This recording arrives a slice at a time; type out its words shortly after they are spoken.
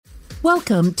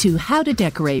Welcome to How to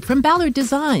Decorate from Ballard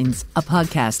Designs, a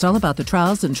podcast all about the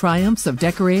trials and triumphs of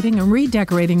decorating and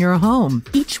redecorating your home.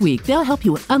 Each week, they'll help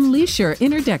you unleash your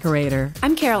inner decorator.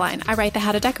 I'm Caroline. I write the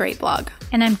How to Decorate blog.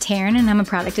 And I'm Taryn, and I'm a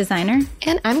product designer.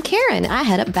 And I'm Karen. I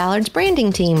head up Ballard's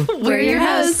branding team. We're your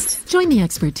hosts. Join the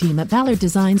expert team at Ballard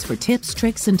Designs for tips,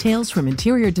 tricks, and tales from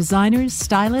interior designers,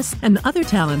 stylists, and other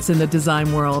talents in the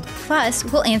design world. Plus,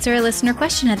 we'll answer a listener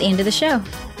question at the end of the show.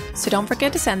 So don't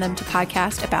forget to send them to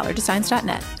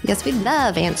podcast@ballarddesigns.net. Yes, we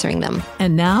love answering them.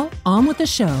 And now, on with the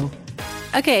show.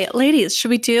 Okay, ladies,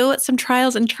 should we do some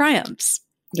trials and triumphs?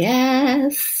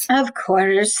 Yes. Of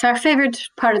course. Our favorite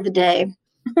part of the day.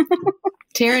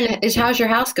 Taryn, how's your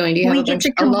house going? Do you have We get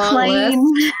to complain.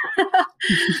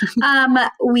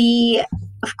 We,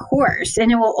 of course,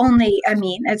 and it will only,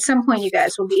 at some point you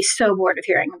guys will be so bored of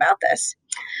hearing about this.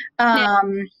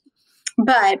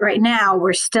 But right now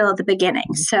we're still at the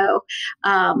beginning. So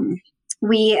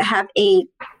we have a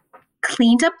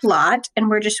cleaned up lot and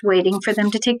we're just waiting for them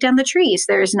to take down the trees.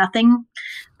 There is nothing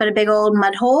but a big old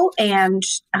mud hole and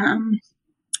some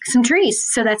trees.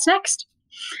 So that's next.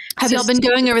 Have y'all been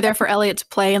going over there for Elliot to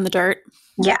play in the dirt?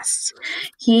 Yes,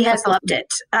 he has loved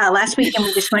it. Last weekend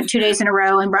we just went 2 days in a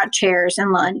row and brought chairs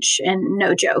and lunch, and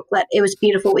no joke, it was a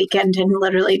beautiful weekend and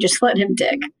literally just let him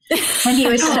dig. And he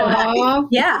was so happy.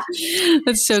 Yeah.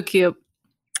 That's so cute.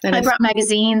 I brought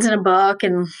magazines and a book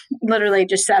and literally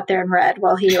just sat there and read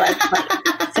while he played.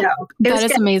 So that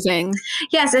is amazing.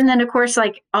 Yes. And then of course,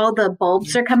 all the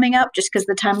bulbs are coming up just because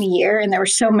the time of year. And there were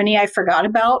so many I forgot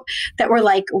about that were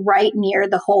right near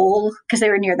the hole because they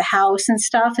were near the house and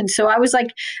stuff. And so I was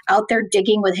out there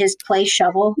digging with his play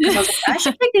shovel because I was I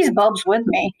should take these bulbs with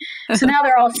me. So now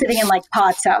they're all sitting in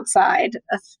pots outside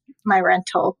of my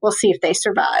rental. We'll see if they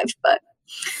survive, but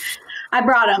I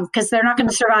brought them because they're not going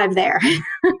to survive there.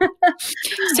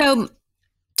 So,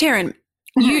 Taryn,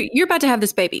 you're about to have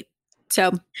this baby.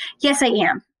 So, yes, I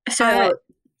am. So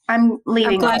I'm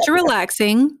leaving. I'm glad you're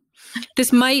relaxing.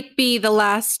 This might be the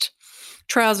last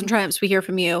trials and triumphs we hear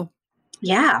from you.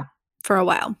 Yeah, for a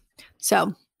while.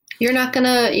 So you're not going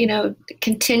to,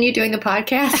 continue doing the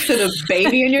podcast with a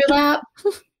baby in your lap.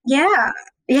 Yeah.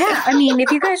 Yeah.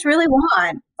 If you guys really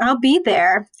want, I'll be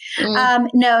there.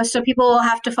 No, so people will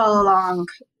have to follow along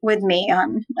with me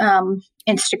on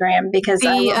Instagram because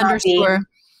I will not be.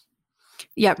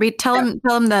 Yeah, tell them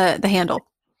the handle.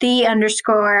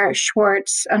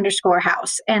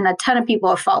 _Schwartz_house. And a ton of people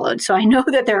have followed. So I know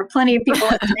that there are plenty of people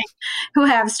who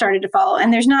have started to follow.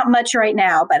 And there's not much right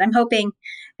now, but I'm hoping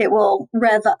it will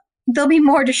rev up. There'll be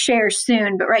more to share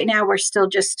soon, but right now we're still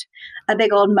just a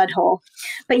big old mud hole.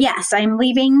 But yes, I'm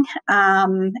leaving,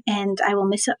 and I will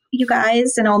miss you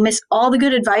guys, and I'll miss all the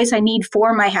good advice I need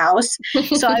for my house.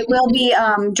 So I will be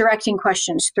directing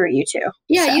questions through you two.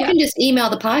 Yeah, so. You can just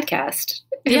email the podcast.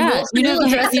 Yeah, you know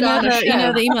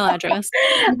the email address.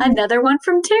 Another one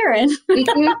from Taryn.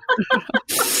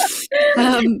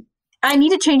 I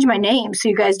need to change my name so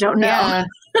you guys don't know. Yeah.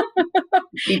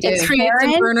 You do. It's create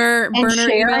some burner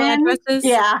email addresses.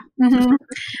 Yeah. Mm-hmm.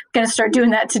 Gonna start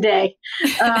doing that today.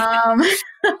 And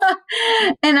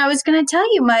I was gonna tell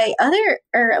you my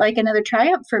another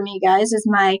triumph for me, guys, is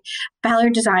my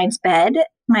Ballard Designs bed,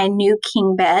 my new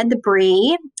king bed, the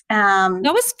Brie. That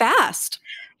was fast.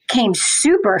 Came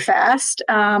super fast.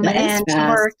 I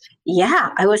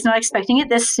was not expecting it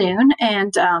this soon.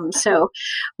 And so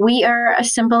we are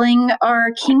assembling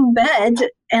our king bed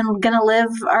and going to live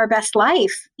our best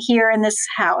life here in this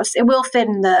house. It will fit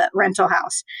in the rental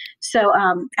house. So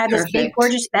I have this big,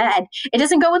 gorgeous bed. It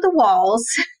doesn't go with the walls.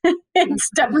 It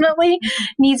definitely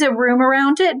needs a room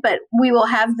around it, but we will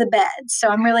have the bed. So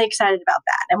I'm really excited about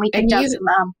that. And we picked out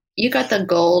some. You got the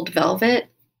gold velvet?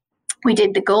 We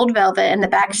did the gold velvet and the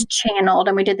back's channeled,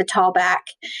 and we did the tall back.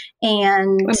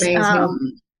 And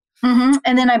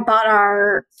and then I bought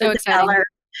our color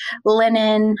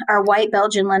linen, our white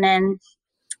Belgian linen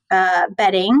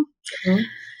bedding. Mm-hmm.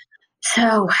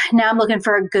 So now I'm looking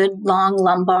for a good long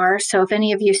lumbar. So if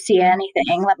any of you see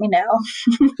anything, let me know.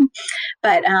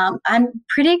 But I'm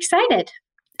pretty excited.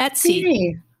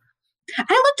 Etsy.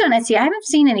 I looked on Etsy. I haven't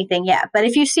seen anything yet, but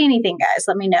if you see anything, guys,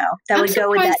 let me know. That would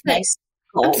go with that nice.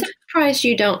 I'm surprised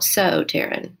you don't sew,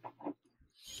 Taryn.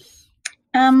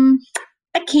 I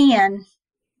can.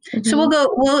 Mm-hmm. So we'll go.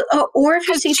 Or if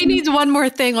you see, she needs one more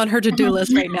thing on her to-do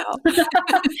list right now.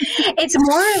 It's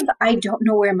more of I don't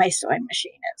know where my sewing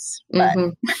machine is. But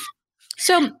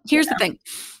so here's the thing: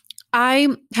 I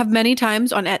have many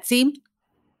times on Etsy.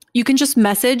 You can just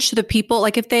message the people,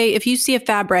 if you see a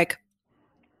fabric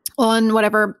on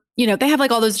whatever they have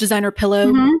all those designer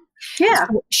pillow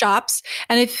shops,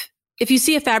 and if you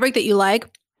see a fabric that you like,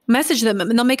 message them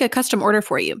and they'll make a custom order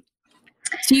for you.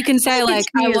 So you can say like,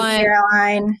 I want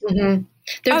Caroline. Mm-hmm.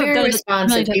 They're very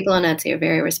responsive. People on Etsy are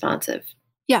very responsive.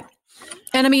 Yeah.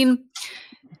 And I mean,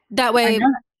 that way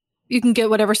you can get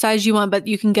whatever size you want, but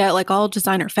you can get like all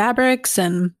designer fabrics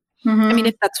and I mean,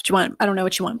 if that's what you want, I don't know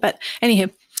what you want, but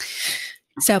anywho.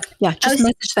 So yeah, just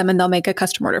message them and they'll make a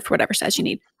custom order for whatever size you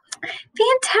need.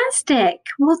 Fantastic.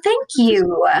 Well, thank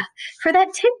you for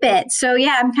that tidbit. So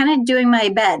yeah, I'm kind of doing my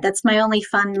bed. That's my only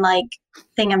fun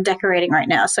thing I'm decorating right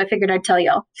now. So I figured I'd tell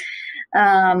y'all.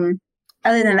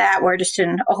 Other than that, we're just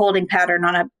in a holding pattern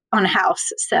on a house.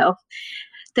 So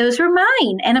those were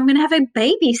mine, and I'm going to have a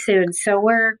baby soon. So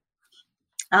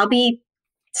I'll be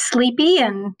sleepy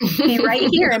and be right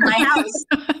here in my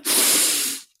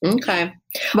house. Okay.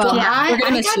 Well, yeah,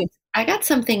 I got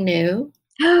something new.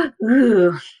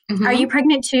 Ooh. Mm-hmm. Are you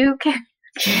pregnant too,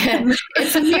 Karen?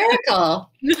 It's a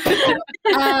miracle.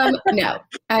 No,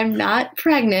 I'm not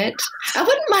pregnant. I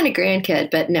wouldn't mind a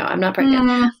grandkid, but no, I'm not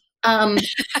pregnant.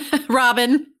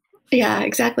 Robin. Yeah,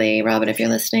 exactly. Robin, if you're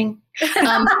listening.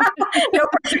 No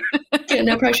pressure. Yeah,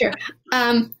 no pressure.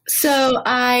 So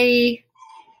I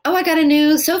got a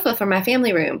new sofa for my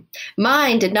family room.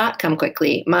 Mine did not come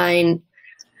quickly. Mine,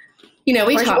 we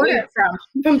talked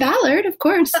from Ballard, of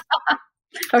course.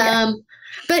 Okay.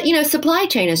 But supply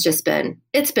chain has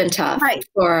it's been tough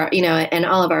for, and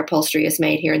all of our upholstery is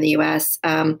made here in the US.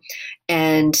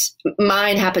 And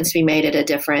mine happens to be made at a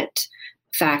different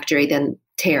factory than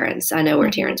Terrence. I know where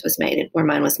Terrence was made and where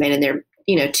mine was made, and they're,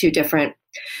 two different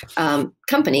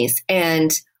companies.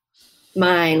 And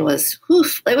mine was,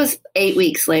 it was 8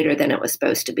 weeks later than it was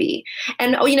supposed to be.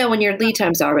 And, when your lead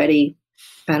time's already,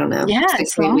 I don't know,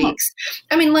 6 to 8 weeks.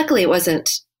 I mean, luckily it wasn't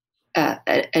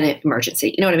an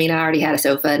emergency. You know what I mean? I already had a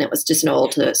sofa and it was just an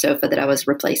old sofa that I was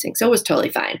replacing. So it was totally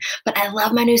fine. But I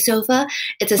love my new sofa.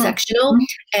 It's a sectional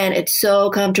and it's so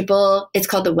comfortable. It's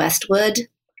called the Westwood.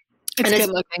 It's good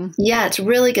looking. Yeah, it's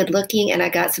really good looking. And I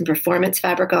got some performance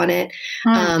fabric on it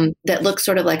that looks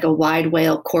sort of like a wide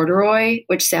wale corduroy,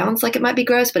 which sounds like it might be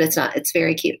gross, but it's not. It's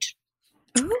very cute.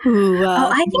 Ooh,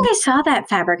 I think I saw that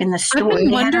fabric in the store. I've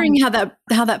been wondering how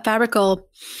that fabric will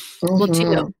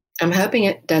do. I'm hoping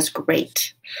it does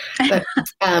great, but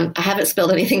I haven't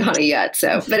spilled anything on it yet.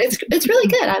 So, but it's really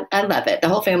good. I love it. The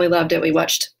whole family loved it. We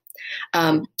watched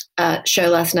a show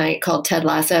last night called Ted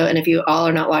Lasso, and if you all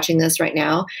are not watching this right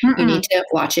now, you need to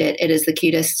watch it. It is the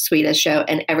cutest, sweetest show,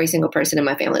 and every single person in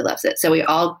my family loves it. So we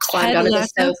all climbed onto the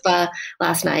sofa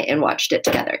last night and watched it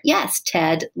together. Yes,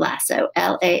 Ted Lasso,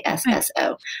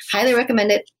 Lasso. Highly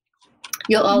recommend it.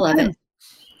 You'll all love it.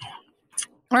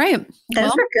 All right.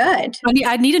 Those were good.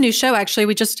 I need a new show,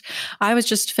 actually. I was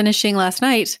just finishing last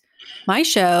night my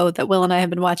show that Will and I have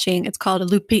been watching. It's called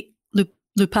Lupin.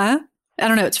 I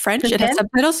don't know. It's French. Lupin? It has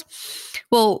subtitles.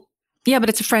 Well, yeah, but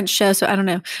it's a French show, so I don't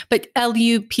know. But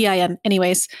Lupin.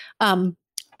 Anyways,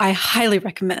 I highly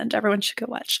recommend everyone should go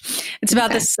watch. It's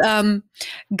about this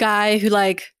guy who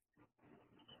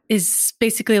is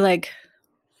basically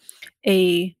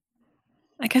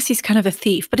I guess he's kind of a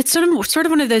thief, but it's sort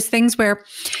of one of those things where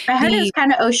I heard it's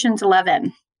kind of Ocean's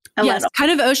 11. Yes,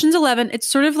 kind of Ocean's 11. It's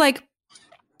sort of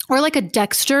or like a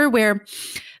Dexter, where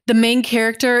the main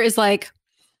character is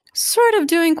sort of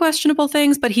doing questionable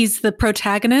things, but he's the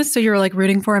protagonist, so you're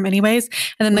rooting for him anyways.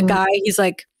 And then the guy, he's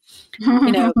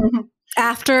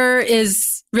after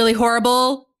is really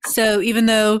horrible. So even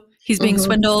though he's being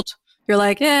swindled, you're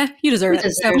you deserve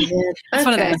it. So it's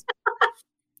one of those.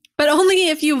 But only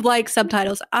if you like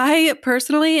subtitles. I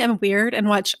personally am weird and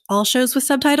watch all shows with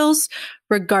subtitles,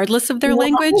 regardless of their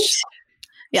language.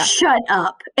 Yeah. Shut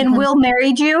up. And Will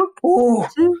married you? Ooh.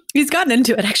 He's gotten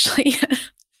into it, actually.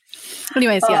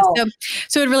 Anyways, yeah.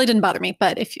 So it really didn't bother me.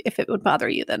 But if it would bother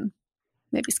you, then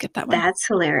maybe skip that one. That's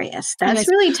hilarious. That's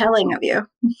really telling of you.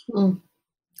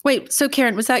 Wait, so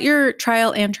Karen, was that your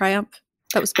trial and triumph?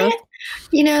 That was both?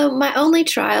 My only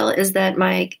trial is that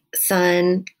my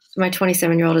son, my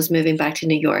 27-year-old, is moving back to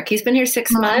New York. He's been here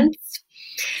 6 months,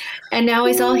 and now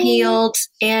he's all healed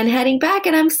and heading back,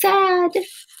 and I'm sad.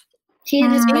 He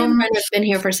and his girlfriend have been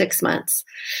here for 6 months.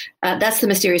 That's the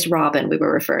mysterious Robin we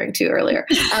were referring to earlier.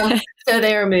 So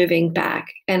they are moving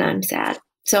back, and I'm sad.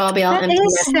 So I'll be all empty. That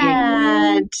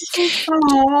is sad.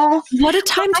 Aww. What a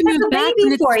time to move back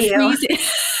baby for you.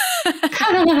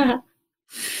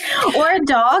 Or a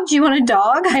dog? Do you want a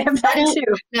dog? I have that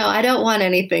too. No, I don't want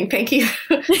anything. Thank you.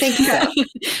 Thank you.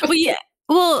 Well, yeah.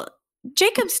 Well,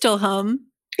 Jacob's still home.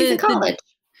 He's in college.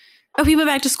 He went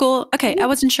back to school? Okay. I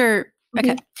wasn't sure.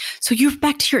 Okay. So you're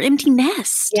back to your empty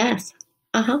nest. Yes.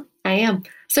 I am.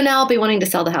 So now I'll be wanting to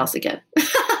sell the house again.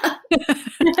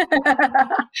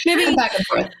 Maybe back and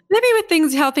forth. Maybe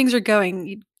with how things are going,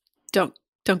 you don't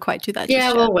don't quite do that.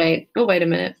 Yeah, we'll wait. We'll wait a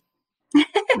minute.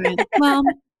 Right. Well,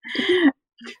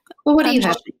 what do you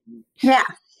have? Yeah.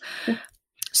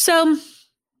 So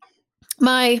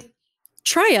my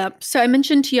triumph. So I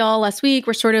mentioned to y'all last week,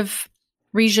 we're sort of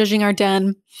rejudging our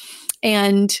den,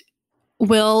 and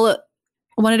Will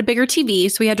wanted a bigger TV.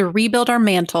 So we had to rebuild our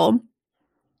mantle.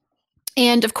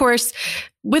 And of course,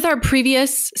 with our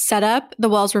previous setup, the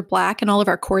walls were black and all of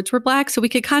our cords were black. So we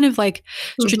could kind of like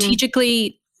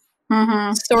strategically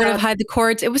sort of hide the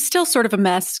cords. It was still sort of a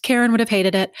mess. Karen would have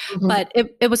hated it, but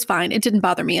it was fine. It didn't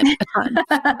bother me a ton.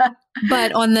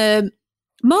 But on the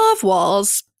mauve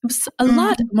walls, it was a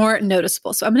lot more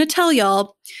noticeable. So I'm going to tell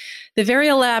y'all the very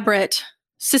elaborate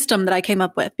system that I came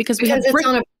up with because it's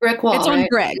on a brick wall. It's on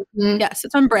brick. Yes,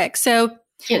 it's on brick. So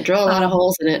you can't drill a lot of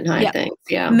holes in it and hide things.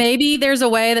 Yeah. Maybe there's a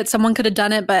way that someone could have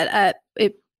done it, but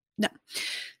no.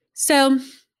 So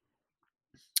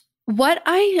what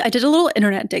I did a little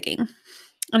internet digging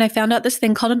and I found out this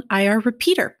thing called an IR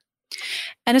repeater.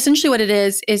 And essentially what it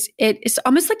is it's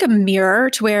almost like a mirror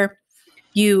to where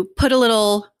you put a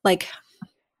little like,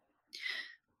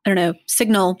 I don't know,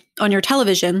 signal on your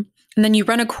television and then you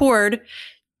run a cord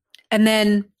and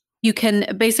then you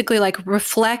can basically like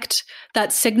reflect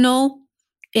that signal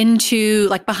into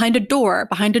like behind a door,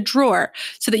 behind a drawer,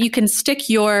 so that you can stick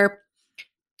your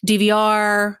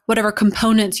DVR, whatever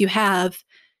components you have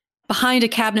behind a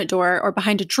cabinet door or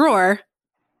behind a drawer,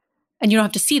 and you don't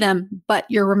have to see them, but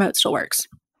your remote still works.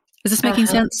 Is this making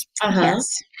sense?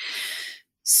 Yes.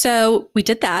 So we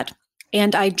did that,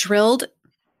 and I drilled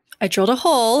a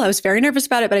hole. I was very nervous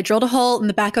about it, but I drilled a hole in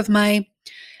the back of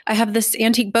I have this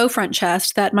antique bow front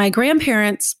chest that my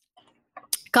grandparents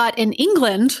got in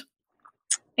England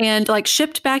and like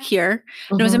shipped back here.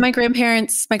 And it was in my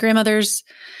grandmother's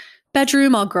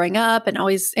bedroom all growing up and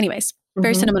always, anyways,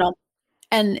 very sentimental.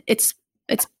 And it's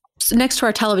next to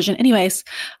our television. Anyways,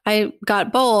 I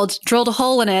got bold, drilled a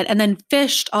hole in it, and then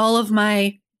fished all of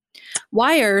my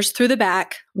wires through the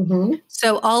back.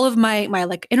 So all of my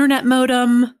like internet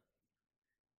modem,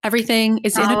 everything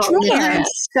is in a drawer. I'm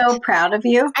so proud of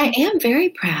you. I am very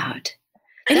proud.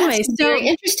 Anyway, so very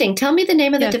interesting. Tell me the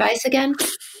name of the device again.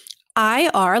 I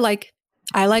like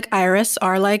Iris,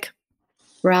 R like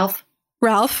Ralph,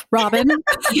 Robin,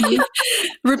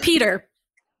 repeator.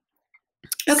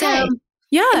 Okay. So,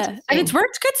 yeah, and it's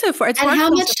worked good so far. And how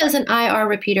much does an IR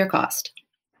repeater cost?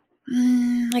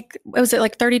 Like, was it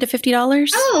like $30 to $50?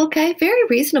 Oh, okay. Very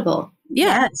reasonable.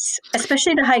 Yeah. Yes.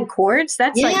 Especially to hide cords.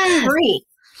 That's like free.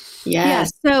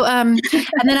 Yes. Yeah. So, and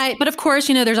then but of course,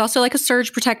 there's also like a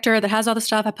surge protector that has all the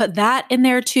stuff. I put that in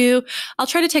there too. I'll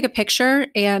try to take a picture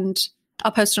and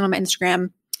I'll post it on my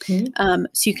Instagram so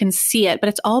you can see it, but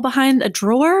it's all behind a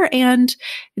drawer and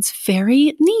it's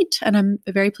very neat and I'm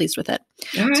very pleased with it.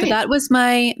 All right. So that was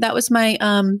my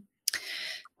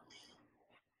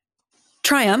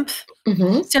triumph.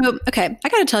 So, okay, I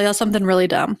got to tell y'all something really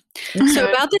dumb. So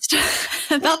about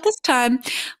this time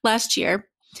last year,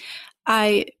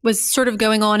 I was sort of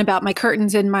going on about my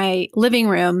curtains in my living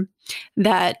room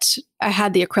that I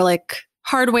had the acrylic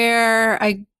hardware.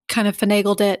 I kind of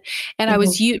finagled it and I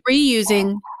was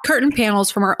reusing curtain panels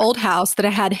from our old house that I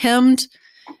had hemmed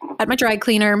at my dry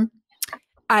cleaner.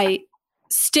 I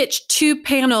stitched 2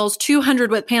 panels,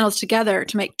 200 width panels together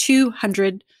to make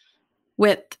 200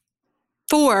 width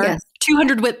for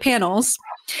 200 width panels.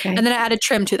 Okay. And then I added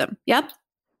trim to them. Yep.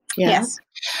 Yes.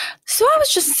 So I was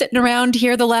just sitting around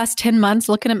here the last 10 months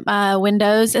looking at my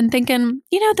windows and thinking,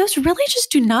 those really just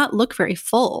do not look very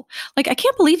full. Like, I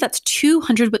can't believe that's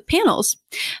 200 width panels.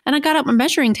 And I got out my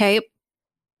measuring tape.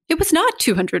 It was not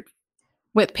 200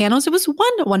 width panels. It was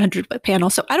 100 width panel.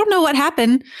 So I don't know what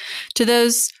happened to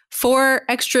those 4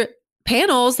 extra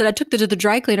panels that I took to the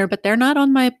dry cleaner, but they're not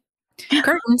on my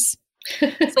curtains.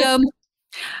 So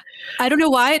I don't know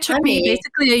why it took me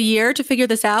basically a year to figure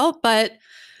this out, but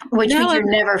which means you're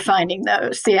never finding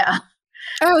those. Yeah.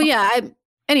 Oh yeah.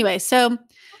 Anyway, so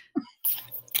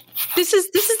this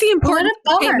is the important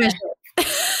tape measure.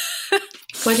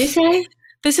 What'd you say?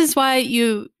 This is why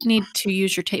you need to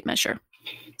use your tape measure.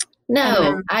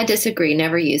 No, I disagree.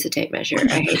 Never use a tape measure.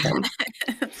 I hate them.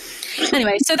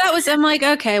 Anyway, so I'm like,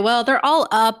 okay, well, they're all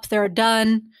up. They're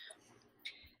done.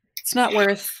 It's not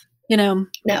worth, No,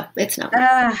 it's not.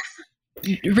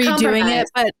 redoing it,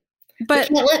 but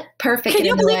you can't let perfect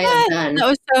in the way it's done. That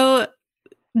was so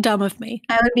dumb of me.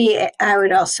 I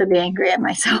would also be angry at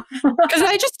myself because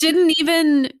I just didn't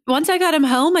even. Once I got him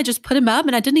home, I just put him up,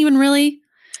 and I didn't even really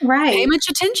pay much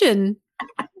attention.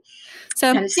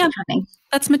 So yeah, funny.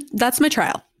 That's my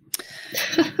trial.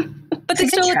 But they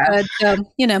still look good. So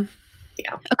Yeah.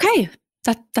 Okay,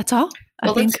 that's all.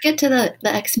 Well, let's get to the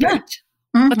expert.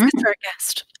 Let's get to our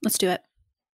guest. Let's do it.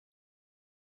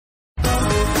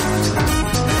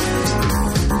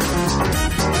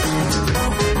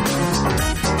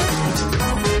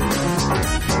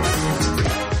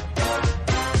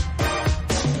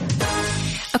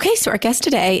 Okay, so our guest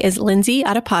today is Lindsay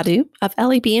Adepadu of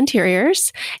LEB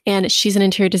Interiors, and she's an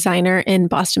interior designer in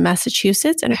Boston,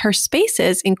 Massachusetts, and her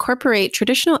spaces incorporate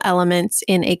traditional elements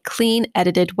in a clean,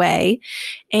 edited way.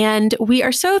 And we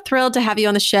are so thrilled to have you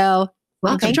on the show.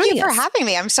 Well, thank you for having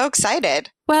me. I'm so excited.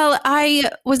 Well, I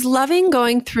was loving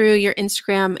going through your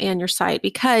Instagram and your site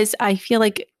because I feel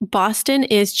like Boston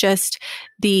is just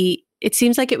it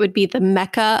seems like it would be the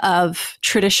mecca of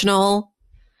traditional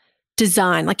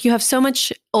design. Like you have so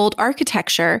much old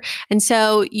architecture. And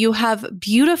so you have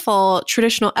beautiful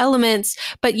traditional elements,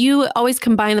 but you always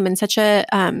combine them in such a,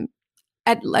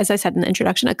 as I said in the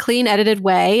introduction, a clean, edited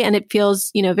way. And it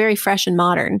feels, very fresh and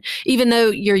modern, even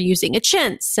though you're using a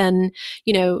chintz and,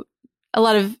 a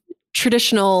lot of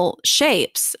traditional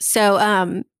shapes. So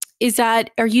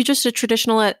are you just a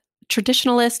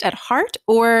traditionalist at heart,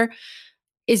 or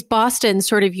is Boston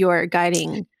sort of your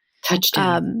guiding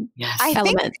touchdown? Yes.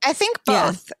 I think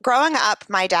both. Yeah. Growing up,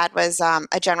 my dad was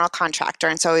a general contractor,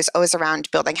 and so he was always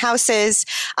around building houses.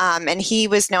 And he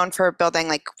was known for building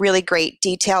like really great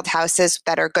detailed houses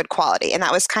that are good quality. And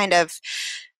that was kind of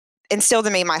instilled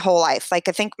in me my whole life. Like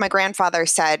I think my grandfather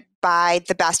said, buy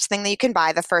the best thing that you can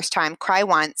buy the first time, cry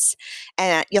once,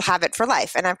 and you'll have it for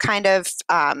life. And I'm kind of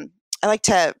I like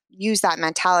to use that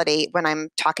mentality when I'm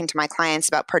talking to my clients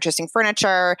about purchasing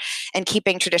furniture and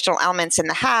keeping traditional elements in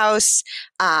the house.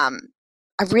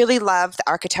 I really love the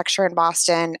architecture in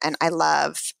Boston, and I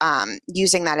love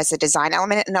using that as a design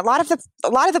element. And a lot of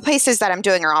the places that I'm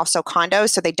doing are also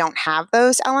condos, so they don't have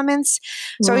those elements.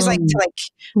 So I always like to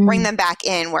bring them back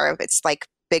in, where it's like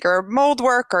bigger mold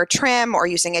work or trim or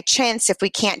using a chintz if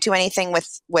we can't do anything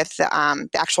with the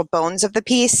actual bones of the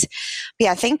piece. But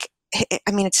yeah,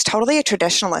 it's totally a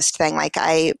traditionalist thing. Like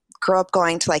I grew up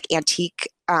going to like antique,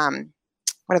 what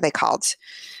are they called?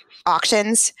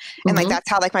 Auctions. And like, that's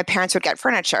how like my parents would get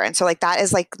furniture. And so like, that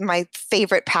is like my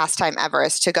favorite pastime ever,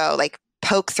 is to go like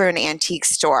poke through an antique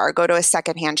store, go to a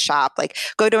secondhand shop, like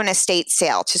go to an estate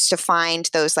sale just to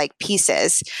find those like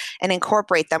pieces and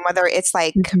incorporate them. Whether it's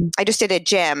like, I just did a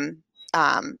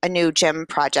new gym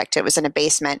project. It was in a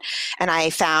basement, and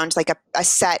I found like a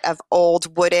set of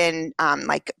old wooden,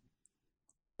 like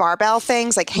barbell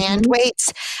things, like hand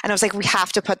weights. And I was like, we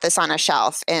have to put this on a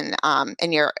shelf in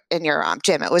your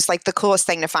gym. It was like the coolest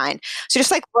thing to find. So just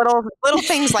like little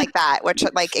things like that, which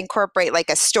like incorporate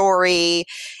like a story.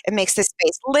 It makes the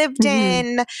space lived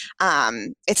in.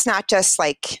 It's not just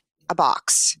like a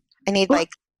box. I need like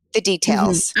the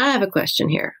details. I have a question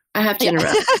here. I have to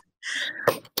interrupt.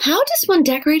 How does one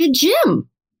decorate a gym?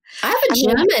 I have a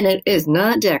gym and it is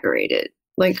not decorated.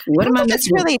 Like, what am I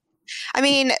missing?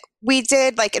 We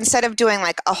did like, instead of doing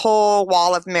like a whole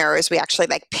wall of mirrors, we actually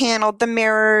like paneled the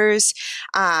mirrors.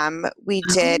 We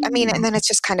did, and then it's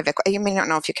just kind of, I don't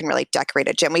know if you can really decorate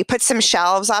a gym. We put some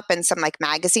shelves up and some like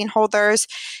magazine holders,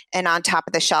 and on top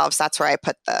of the shelves, that's where I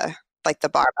put the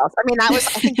barbells.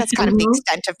 I think that's kind of the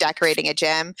extent of decorating a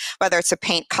gym, whether it's a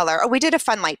paint color. Oh, we did a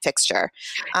fun light fixture.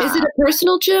 Is it a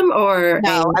personal gym or?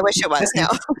 No, I wish it was. Okay. No,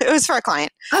 it was for a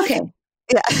client. Okay.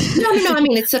 Yeah. No.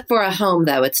 It's for a home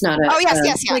though. It's not a. Oh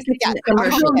yes. Like yeah.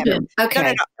 Commercial gym. Okay. No.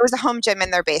 It was a home gym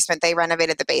in their basement. They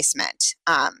renovated the basement,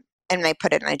 and they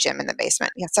put it in a gym in the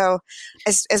basement. Yeah. So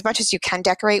as much as you can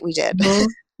decorate, we did.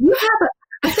 You have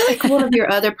I feel like one of your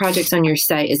other projects on your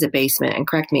site is a basement, and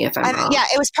correct me if I'm wrong. Yeah,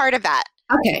 it was part of that.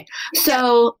 Okay.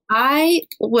 So I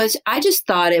just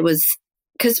thought it was,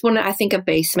 because when I think of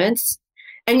basements,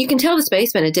 and you can tell this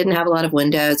basement, it didn't have a lot of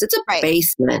windows. It's a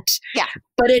basement. Yeah.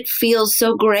 But it feels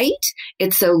so great.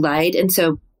 It's so light and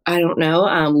so, I don't know,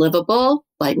 livable,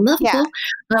 light and livable.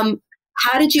 Yeah.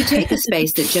 How did you take a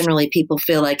space that generally people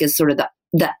feel like is sort of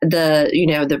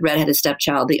the redheaded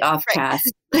stepchild, the offcast,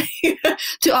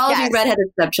 to all of you redheaded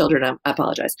stepchildren, I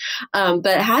apologize.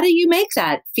 But how do you make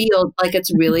that feel like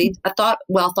it's really a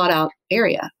well thought out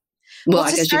area? Well,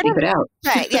 I guess you think it out.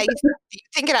 Right. Yeah. You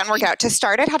think it out and work it out. To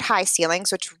start, it had high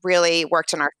ceilings, which really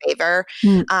worked in our favor.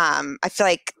 I feel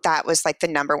like that was like the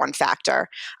number one factor.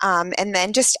 And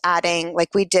then just adding,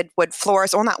 like we did wood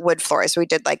floors, well, not wood floors. We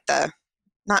did like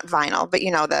not vinyl, but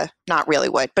the not really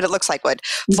wood, but it looks like wood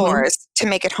floors to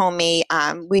make it homey.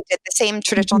 We did the same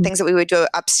traditional things that we would do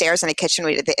upstairs in a kitchen.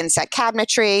 We did the inset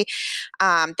cabinetry.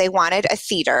 They wanted a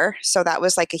theater, so that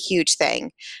was like a huge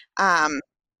thing.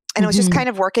 And it was just kind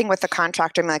of working with the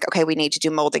contractor and like, okay, we need to do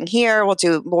molding here.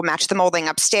 We'll match the molding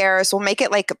upstairs. We'll make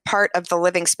it like a part of the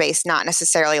living space, not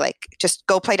necessarily like just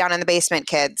go play down in the basement,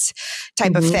 kids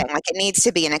type of thing. Like it needs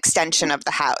to be an extension of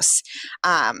the house.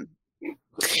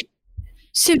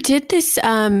 So did this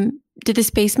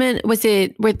basement,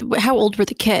 how old were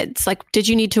the kids? Like, did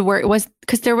you need to work?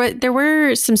 Because there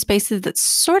were some spaces that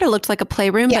sort of looked like a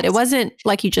playroom, but it wasn't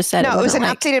like you just said. No, it was an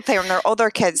updated playroom. They're older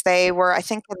kids. They were, I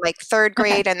think, in like third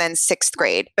grade and then sixth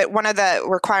grade. But one of the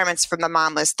requirements from the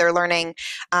mom was they're learning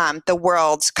the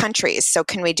world's countries. So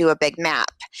can we do a big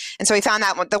map? And so we found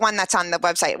that one, the one that's on the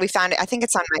website. We found it. I think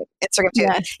it's on my Instagram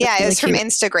too. Yeah, it was from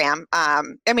Instagram.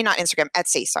 Not Instagram,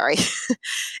 Etsy. Sorry.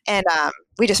 And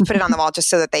we just put it on the wall just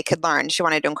so that they could learn. She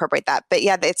wanted to incorporate that. But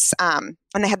yeah, it's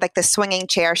and they had like the swinging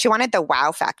chair. She wanted the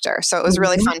wow factor. So it was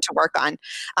really fun to work on.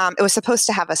 It was supposed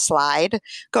to have a slide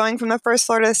going from the first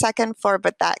floor to the second floor,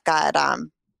 but that got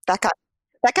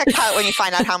cut when you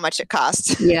find out how much it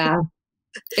costs. Yeah.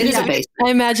 It is a base. I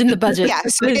imagine the budget. Yeah.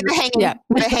 So we did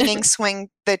the hanging swing,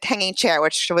 the hanging chair,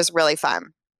 which was really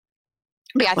fun.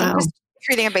 But yeah, I think just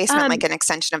treating a basement like an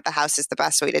extension of the house is the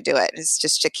best way to do it. Is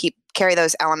just to carry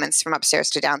those elements from upstairs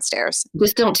to downstairs.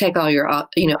 Just don't take all your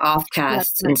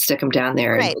offcasts and stick them down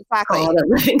there. Right, exactly. All that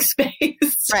living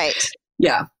space. Right.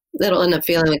 Yeah. It'll end up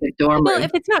feeling like a dorm room. Well,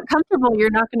 if it's not comfortable,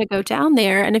 you're not going to go down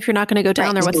there. And if you're not going to go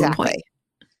down there, what's the point?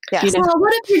 Yeah. Well,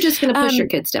 what if you're just going to push your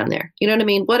kids down there? You know what I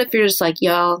mean? What if you're just like,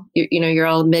 y'all, you're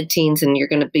all mid-teens and you're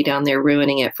going to be down there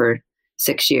ruining it for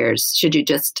 6 years? Should you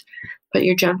just put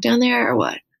your junk down there or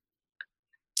what?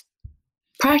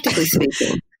 Practically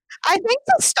speaking. I think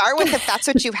to start with, if that's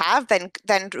what you have, then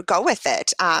go with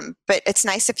it. But it's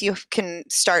nice if you can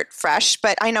start fresh.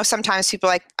 But I know sometimes people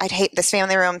are like, I'd hate this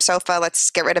family room sofa. Let's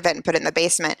get rid of it and put it in the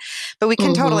basement. But we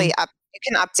can totally you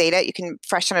can update it. You can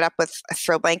freshen it up with a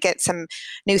throw blanket, some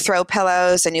new throw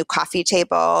pillows, a new coffee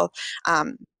table.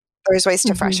 There's ways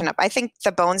to freshen up. I think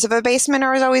the bones of a basement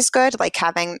are always good, like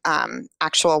having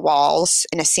actual walls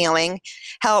in a ceiling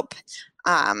help.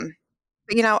 A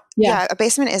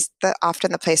basement is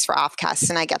often the place for offcasts,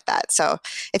 and I get that. So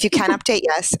if you can update,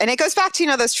 yes. And it goes back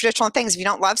to, those traditional things. If you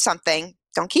don't love something,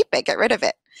 don't keep it. Get rid of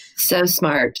it. So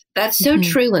smart. That's so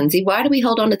true, Lindsay. Why do we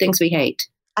hold on to things we hate?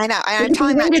 I know. I'm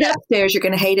telling that it upstairs, you're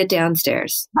going to hate it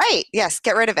downstairs. Right. Yes.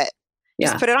 Get rid of it. Yeah.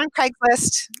 Just put it on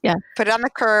Craigslist. Yeah. Put it on the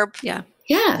curb. Yeah.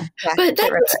 Yeah. But that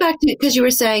goes back to, because you were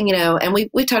saying, and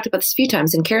we talked about this a few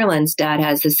times, and Carolyn's dad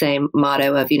has the same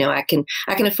motto of, I can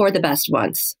afford the best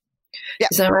ones. Yep.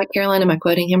 Is that right, Caroline? Am I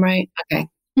quoting him right? Okay.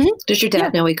 Mm-hmm. Does your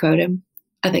dad know we quote him?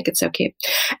 I think it's so cute.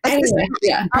 Anyway,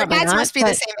 our dads must be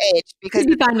the same age because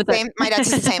my dad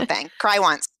says the same thing. Cry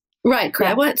once. Right.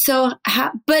 Cry once. So,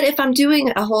 but if I'm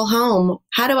doing a whole home,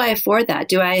 how do I afford that?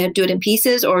 Do I do it in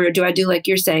pieces, or do I do, like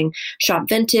you're saying, shop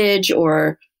vintage,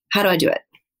 or how do I do it?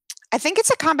 I think it's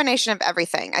a combination of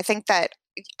everything.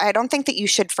 I don't think that you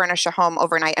should furnish a home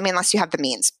overnight. I mean, unless you have the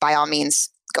means, by all means,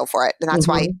 go for it. And that's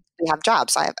why we have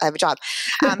jobs. I have a job.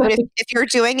 But if you're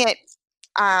doing it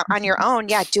on your own,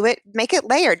 do it, make it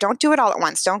layered. Don't do it all at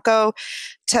once. Don't go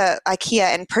to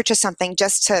IKEA and purchase something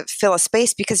just to fill a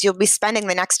space, because you'll be spending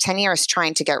the next 10 years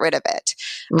trying to get rid of it.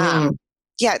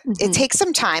 It takes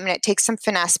some time and it takes some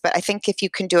finesse, but I think if you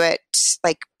can do it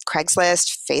like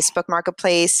Craigslist, Facebook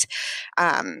Marketplace,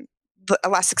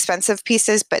 less expensive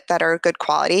pieces, but that are good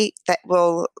quality, that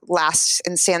will last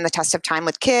and stand the test of time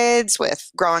with kids, with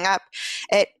growing up,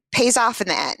 it pays off in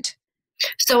the end.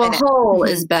 So a hole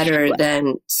is better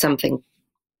than something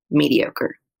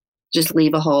mediocre. Just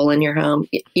leave a hole in your home.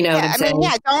 You know what I'm saying?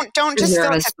 Don't just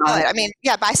fill it to fill it. I mean,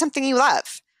 buy something you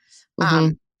love.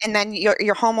 And then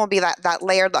your home will be that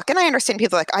layered look. And I understand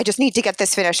people are like, I just need to get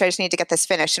this finished.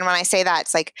 And when I say that,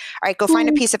 it's like, all right, go find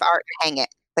a piece of art and hang it.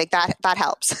 Like that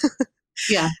helps.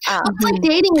 Yeah. It's like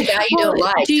dating a guy you don't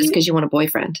like just because you want a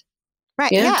boyfriend.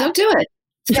 Right. Yeah. Don't do it.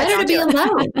 It's better to be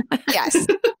alone. Yes.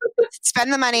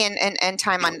 Spend the money and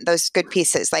time on those good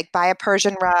pieces. Like buy a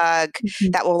Persian rug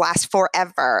that will last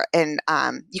forever. And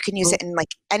you can use it in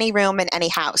like any room in any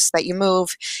house that you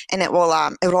move, and it will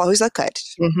always look good.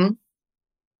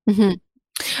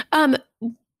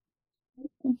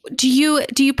 Do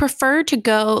you prefer to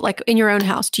go like in your own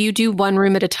house? Do you do one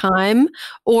room at a time,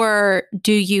 or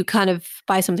do you kind of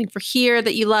buy something for here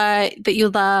that you like, that you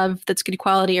love, that's good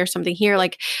quality, or something here?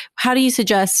 Like, how do you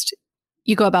suggest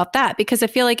you go about that? Because I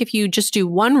feel like if you just do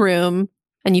one room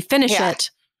and you finish it,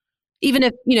 even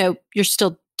if you're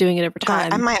still doing it over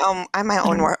time. I'm my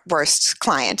own worst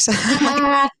client.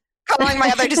 calling my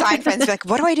other design friends, like,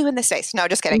 what do I do in this space? No,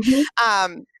 just kidding.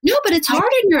 Mm-hmm. No, but it's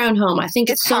hard in your own home. I think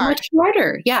it's so hard. Much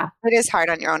harder. Yeah. It is hard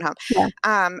on your own home. Yeah.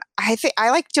 I think I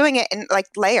like doing it in like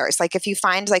layers. Like if you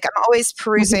find, like, I'm always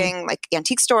perusing like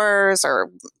antique stores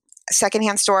or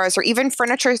secondhand stores or even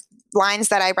furniture lines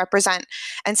that I represent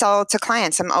and sell to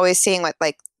clients. I'm always seeing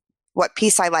what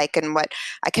piece I like and what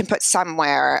I can put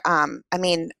somewhere. I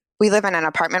mean, we live in an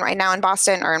apartment right now in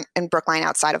Boston, or in Brookline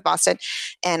outside of Boston.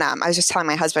 And I was just telling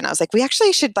my husband, I was like, we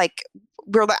actually should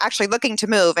we're actually looking to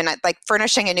move, and like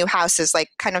furnishing a new house is like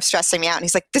kind of stressing me out. And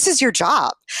he's like, this is your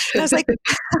job. And I was like,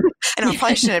 and I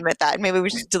probably shouldn't admit that. Maybe we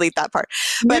should delete that part.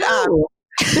 But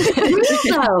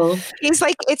he's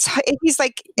like,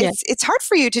 it's hard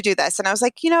for you to do this. And I was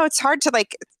like, it's hard to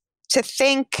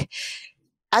think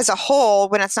as a whole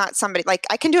when it's not somebody, like,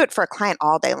 I can do it for a client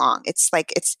all day long. It's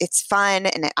like, it's fun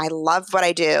and I love what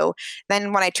I do.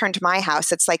 Then when I turn to my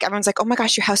house, it's like, everyone's like, oh my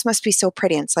gosh, your house must be so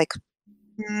pretty. And it's like,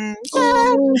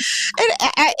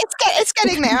 it's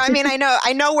getting there. I mean, I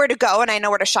know where to go and I know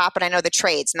where to shop and I know the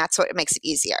trades, and that's what makes it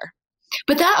easier.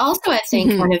 But that also, I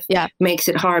think, kind of makes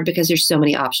it hard because there's so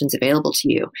many options available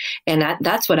to you. And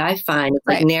that's what I find,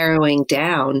 like narrowing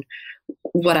down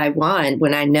what I want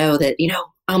when I know that,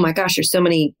 oh my gosh, there's so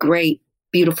many great,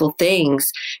 beautiful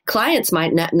things. Clients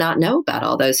might not know about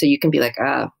all those. So you can be like,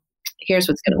 here's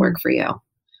what's going to work for you.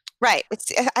 Right.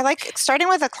 I like starting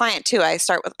with a client too. I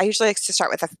usually like to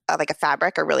start with a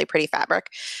fabric, a really pretty fabric.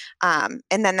 And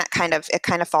then it kind of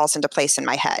falls into place in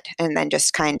my head, and then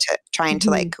just trying to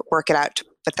like work it out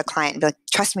with the client and be like,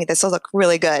 trust me, this will look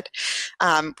really good.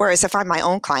 Whereas if I'm my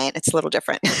own client, it's a little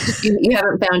different. you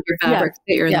haven't found your fabric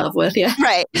that you're in love with. Yeah.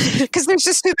 Right. Because there's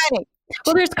just too many.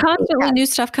 Well, there's constantly new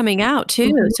stuff coming out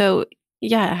too. Mm-hmm. So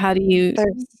how do you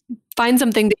find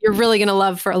something that you're really going to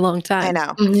love for a long time? I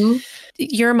know. Mm-hmm.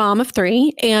 You're a mom of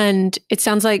 3, and it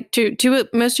sounds like do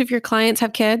most of your clients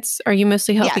have kids? Are you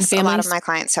mostly helping families? Yes, a lot of my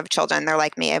clients have children. They're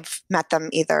like me. I've met them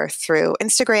either through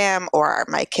Instagram or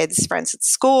my kids' friends at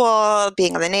school,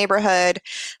 being in the neighborhood.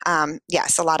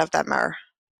 Yes, a lot of them are,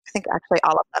 I think actually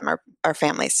all of them are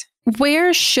families.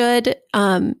 Where should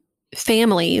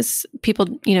families,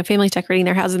 people, families decorating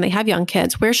their houses and they have young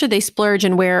kids, where should they splurge,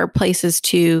 and where are places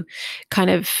to kind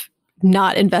of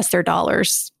not invest their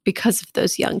dollars because of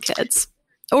those young kids?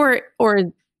 Or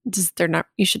just they're not,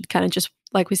 you should kind of just,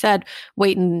 like we said,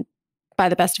 wait and buy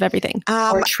the best of everything.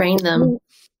 Or train them.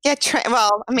 Yeah.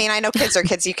 Well, I mean, I know kids are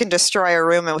kids. You can destroy a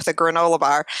room with a granola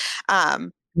bar.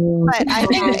 But I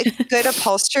think good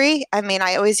upholstery. I mean,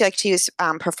 I always like to use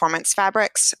performance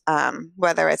fabrics,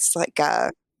 whether it's like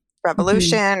a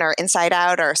Revolution or Inside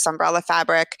Out or Sunbrella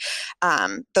fabric.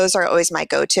 Those are always my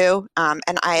go-to.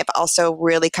 And I have also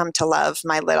really come to love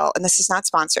my little, and this is not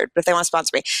sponsored, but if they want to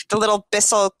sponsor me, the little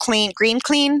Bissell Green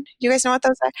Clean. You guys know what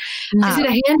those are? Is it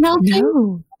a handheld thing?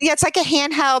 No. Yeah, it's like a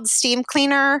handheld steam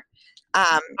cleaner.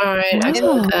 All right, I can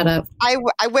look that up. I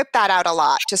whip that out a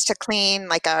lot just to clean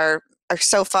like our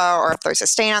sofa, or if there's a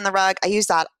stain on the rug. I use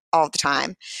that all the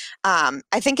time.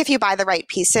 I think if you buy the right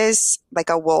pieces, like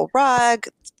a wool rug,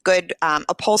 good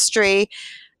upholstery.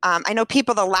 I know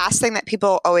the last thing that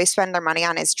people always spend their money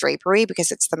on is drapery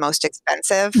because it's the most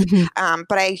expensive. Mm-hmm.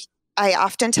 But I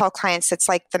often tell clients it's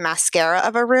like the mascara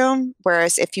of a room,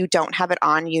 whereas if you don't have it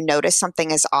on, you notice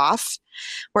something is off.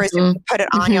 Whereas if you put it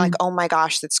on, you're like, oh my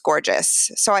gosh, that's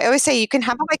gorgeous. So I always say you can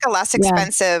have like a less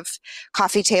expensive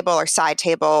coffee table or side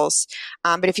tables.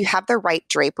 But if you have the right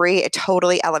drapery, it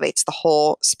totally elevates the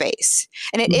whole space.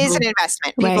 And it is an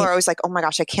investment. People are always like, oh my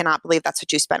gosh, I cannot believe that's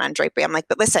what you spent on drapery. I'm like,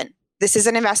 but listen, this is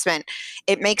an investment.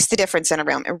 It makes the difference in a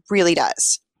room. It really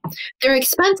does. They're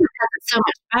expensive because it's so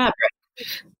much fabric.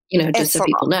 Just so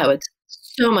people know, it's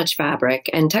so much fabric,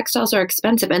 and textiles are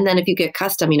expensive. And then if you get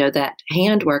custom, that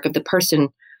handwork of the person,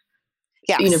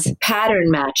 pattern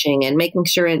matching and making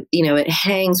sure it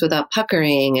hangs without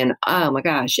puckering. And oh my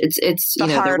gosh, it's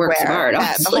the works of art.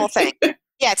 The whole thing.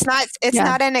 Yeah, it's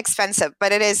not inexpensive,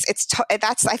 but it is.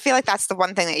 I feel like that's the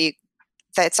one thing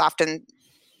that's often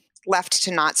left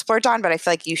to not splurge on, but I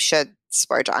feel like you should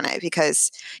splurge on it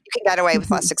because you can get away with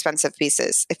less expensive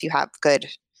pieces if you have good.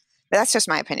 That's just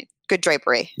my opinion. Good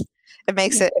drapery. It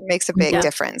makes a big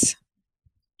difference.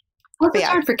 Well, it's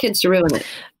hard for kids to ruin it.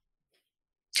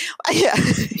 Yeah.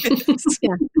 It's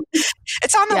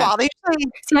on the wall. They usually...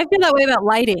 See, I feel that way about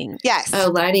lighting. Yes.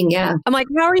 Oh, lighting, yeah. I'm like,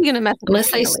 how are you going to mess with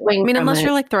unless they swing? I mean, unless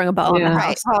you're like throwing a ball in the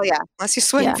house. Right. Oh, yeah. Unless you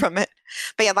swing from it.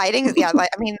 But yeah, lighting. Yeah. I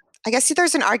mean, I guess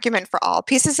there's an argument for all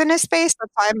pieces in a space.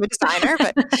 That's why I'm a designer.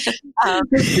 But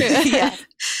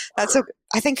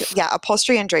I think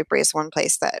upholstery and drapery is one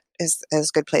place that is a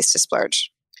good place to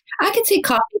splurge. I can see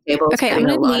coffee tables. Okay, I'm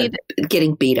going to need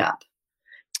getting beat up.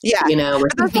 Yeah. You know,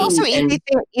 but there's also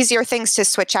easier things to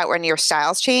switch out when your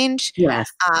styles change.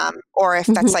 Yes. Or if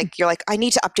that's like, you're like, I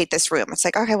need to update this room. It's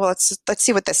like, okay, well, let's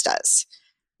see what this does.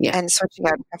 Yeah. And switching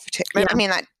out. I mean,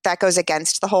 that goes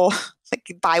against the whole,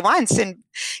 like, buy once and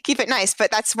keep it nice, but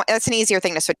that's an easier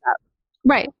thing to switch out.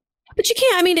 Right. But you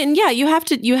can't, I mean, and you have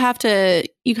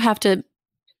to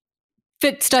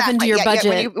fit stuff into your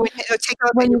budget. When you take a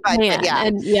look at your budget,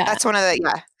 and that's one of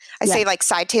the, I say like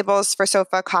side tables for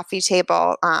sofa, coffee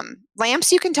table,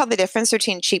 lamps. You can tell the difference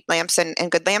between cheap lamps and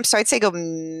good lamps. So I'd say go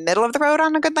middle of the road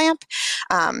on a good lamp.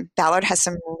 Ballard has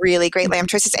some really great lamp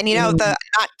choices, and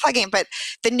not plugging, but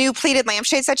the new pleated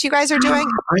lampshades that you guys are doing,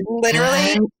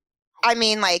 literally, I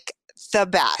mean, like the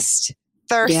best.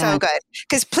 They're so good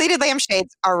because pleated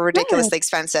lampshades are ridiculously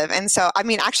expensive. And so, I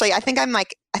mean, actually, I think I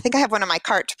have one in my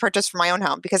cart to purchase for my own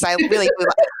home because I really do.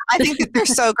 I think that they're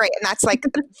so great. And that's like,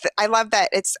 I love that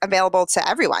it's available to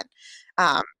everyone.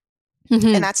 And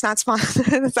that's not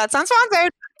sponsored. That's not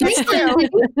sponsored. It's true.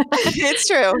 It's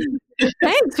true.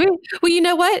 Thanks. Well, you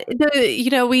know what?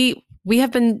 We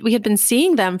have been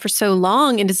seeing them for so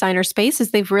long in designer spaces.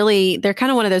 They're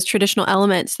kind of one of those traditional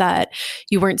elements that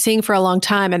you weren't seeing for a long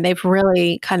time, and they've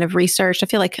really kind of researched. I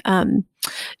feel like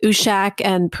Ushak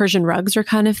and Persian rugs are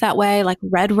kind of that way. Like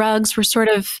red rugs were sort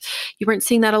of, you weren't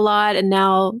seeing that a lot, and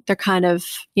now they're kind of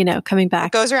coming back.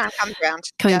 It goes around, comes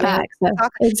around, coming back. So,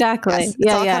 exactly. Yes,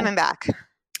 it's all coming back.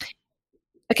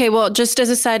 Okay, well, just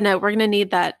as a side note, we're going to need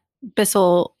that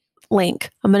Bissell link.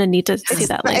 I'm going to need to see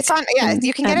that link. It's on,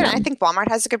 you can get it. I think Walmart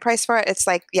has a good price for it. It's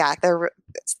like,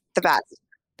 it's the best.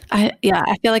 I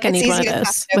feel like I need one of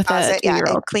those with a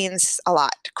 2-year-old. It cleans a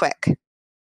lot quick.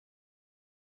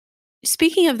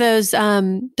 Speaking of those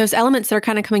elements that are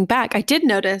kind of coming back, I did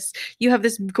notice you have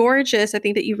this gorgeous, I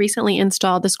think that you recently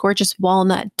installed this gorgeous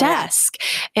walnut desk.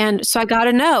 And so I got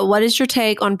to know, what is your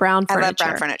take on brown furniture? I love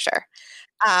brown furniture.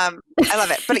 I love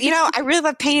it. But, I really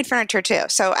love painted furniture too.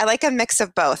 So I like a mix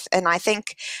of both. And I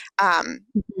think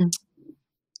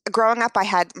growing up,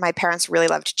 my parents really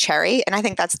loved cherry. And I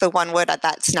think that's the one wood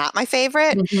that's not my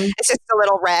favorite. It's just a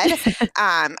little red.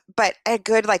 But a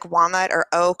good like walnut or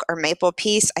oak or maple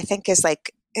piece, I think is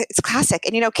like, it's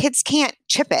classic. And, kids can't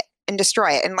chip it and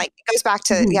destroy it. And like, it goes back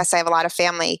to, yes, I have a lot of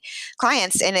family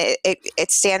clients, and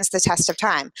it stands the test of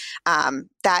time.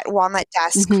 That walnut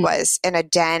desk was in a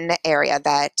den area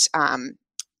that,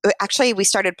 actually we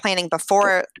started planning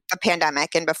before the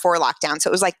pandemic and before lockdown. So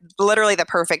it was like literally the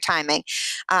perfect timing.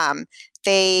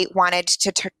 They wanted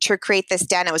to create this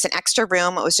den. It was an extra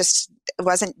room. It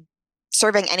wasn't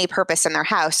serving any purpose in their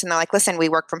house. And they're like, listen, we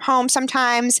work from home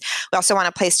sometimes. We also want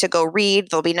a place to go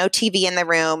read. There'll be no TV in the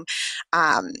room.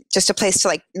 Just a place to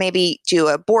like maybe do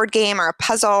a board game or a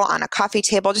puzzle on a coffee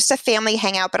table, just a family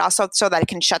hangout, but also so that I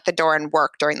can shut the door and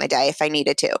work during the day if I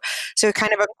needed to. So we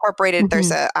kind of incorporated, there's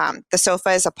the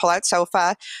sofa is a pull-out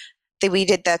sofa. We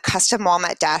did the custom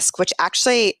walnut desk, which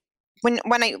actually,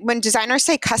 when designers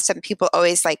say custom, people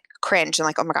always like cringe and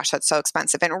like, oh my gosh, that's so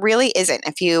expensive. And it really isn't.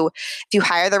 If you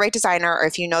hire the right designer, or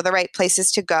if you know the right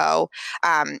places to go,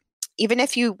 even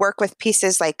if you work with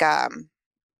pieces like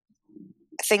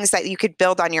things that you could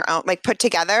build on your own, like put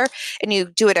together, and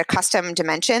you do it at custom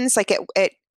dimensions, like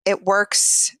it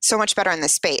works so much better in the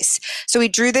space. So we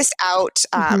drew this out.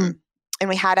 And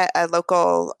we had a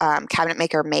local cabinet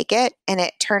maker make it, and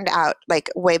it turned out like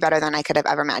way better than I could have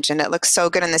ever imagined. It looks so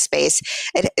good in the space.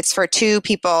 It's for 2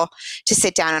 people to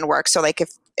sit down and work. So like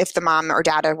if the mom or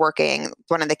dad are working,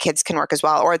 one of the kids can work as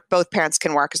well, or both parents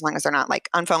can work as long as they're not like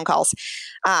on phone calls.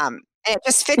 And it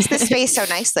just fits the space so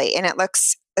nicely, and it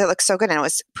looks so good. And it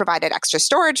was provided extra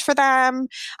storage for them,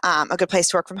 a good place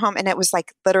to work from home. And it was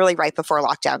like literally right before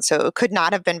lockdown. So it could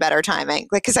not have been better timing.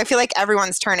 Like, cause I feel like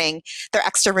everyone's turning their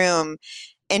extra room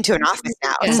into an office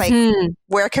now. It's like,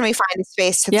 where can we find a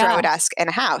space to throw a desk in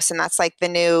a house? And that's like the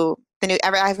new,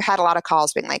 I've had a lot of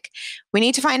calls being like, we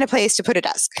need to find a place to put a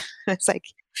desk. It's like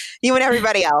you and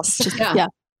everybody else. Well,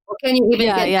 can you even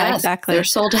get desks? Exactly. They're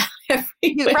sold out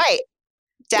everywhere. Right.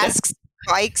 Desks,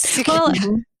 bikes. Well,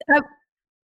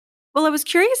 I was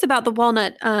curious about the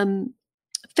walnut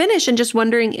finish, and just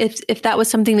wondering if that was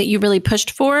something that you really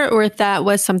pushed for, or if that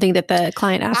was something that the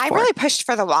client asked for. I really pushed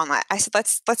for the walnut. I said,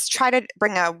 let's try to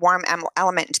bring a warm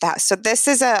element into the house. So this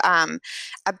is a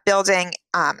building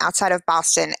outside of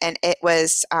Boston, and it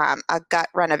was a gut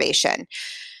renovation.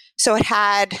 So it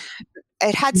had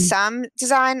it had some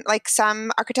design, like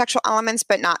some architectural elements,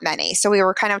 but not many. So we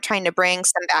were kind of trying to bring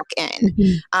some back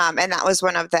in. And that was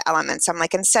one of the elements. I'm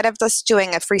like, instead of just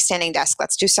doing a freestanding desk,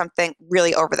 let's do something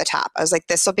really over the top. I was like,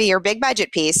 this will be your big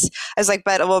budget piece. I was like,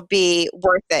 but it will be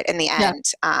worth it in the end.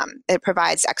 It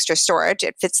provides extra storage.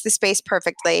 It fits the space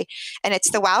perfectly. And it's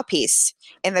the wow piece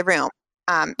in the room.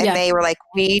 And they were like,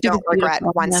 we don't regret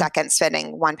 1 second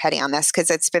spending one penny on this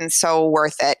because it's been so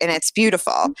worth it and it's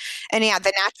beautiful. And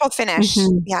the natural finish.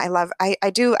 I love a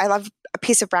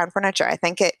piece of brown furniture. I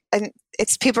think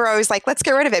it's people are always like, let's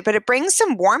get rid of it, but it brings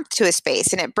some warmth to a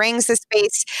space and it brings the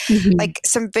space like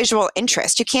some visual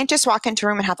interest. You can't just walk into a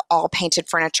room and have all painted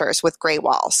furnitures with gray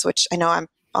walls, which I know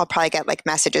I'll probably get like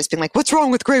messages being like, what's wrong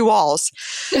with gray walls?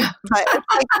 But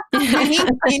like,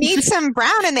 you need some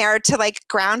brown in there to like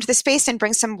ground the space and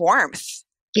bring some warmth.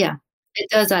 Yeah, it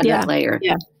does add that layer.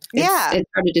 It's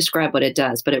hard to describe what it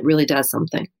does, but it really does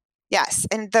something. Yes.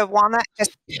 And the walnut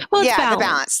just, the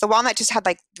balance. The walnut just had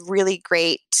like really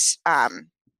great,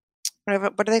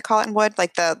 what do they call it in wood?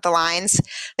 Like the lines,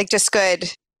 like just good.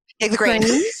 Like the grain.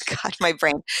 God, my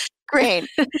brain. Grain.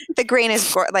 The grain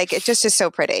is like, it just is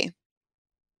so pretty.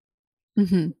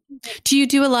 Do you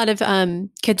do a lot of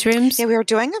kids' rooms? Yeah, we were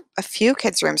doing a few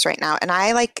kids' rooms right now. And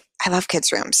I love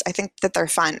kids' rooms. I think that they're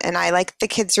fun. And I like the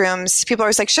kids' rooms. People are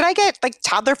always like, should I get like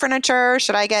toddler furniture?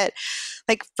 Should I get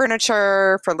like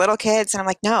furniture for little kids? And I'm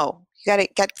like, no, you got to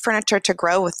get furniture to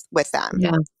grow with them.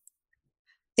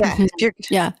 Yeah.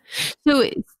 So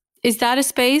is that a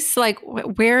space like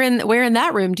where in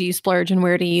that room do you splurge and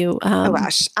where do you? Oh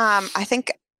gosh. I think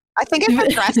it's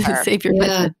a dresser. Save your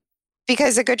budget.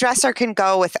 Because a good dresser can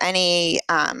go with any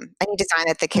design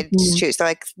that the kids choose. So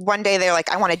like one day they're like,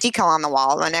 I want a decal on the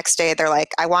wall. The next day they're like,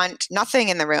 I want nothing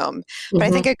in the room. But I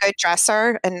think a good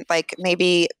dresser and like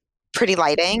maybe pretty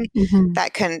lighting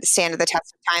that can stand the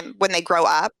test of time when they grow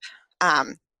up.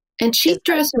 And cheap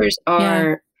dressers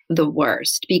are the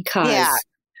worst because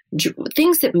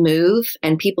things that move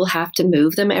and people have to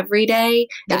move them every day.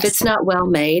 If it's not well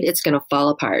made, it's going to fall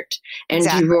apart. And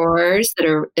drawers that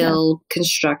are ill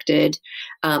constructed.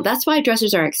 That's why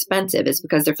dressers are expensive, is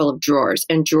because they're full of drawers,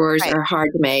 and drawers are hard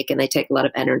to make and they take a lot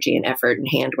of energy and effort and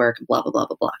handwork and blah, blah, blah,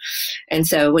 blah, blah. And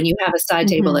so when you have a side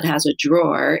table that has a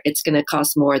drawer, it's going to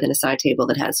cost more than a side table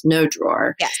that has no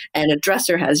drawer. And a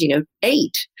dresser has,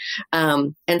 8.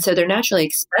 And so they're naturally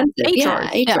expensive.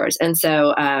 8 drawers. And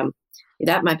so,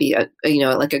 that might be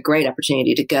like a great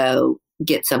opportunity to go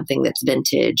get something that's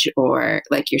vintage or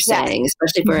like you're saying,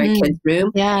 especially for a kid's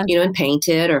room, and paint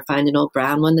it or find an old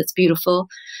brown one that's beautiful.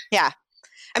 Yeah.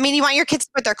 I mean, you want your kids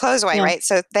to put their clothes away, right?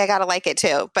 So they got to like it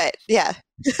too, but yes.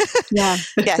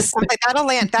 Like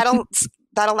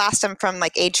that'll last them from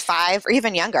like age 5 or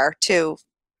even younger to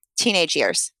teenage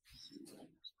years.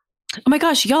 Oh my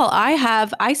gosh, y'all,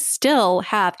 I still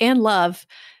have and love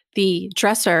the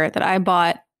dresser that I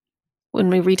bought when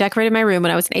we redecorated my room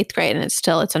when I was in 8th grade, and it's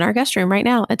in our guest room right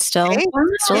now. It's still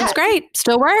looks great.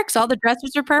 Still works. All the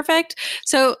dressers are perfect.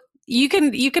 So you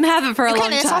can have it for a long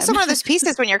time. It's also one of those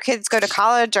pieces when your kids go to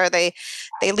college or they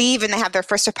leave and they have their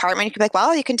first apartment. You could be like,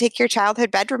 well, you can take your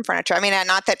childhood bedroom furniture. I mean,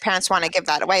 not that parents want to give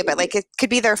that away, but like it could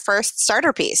be their first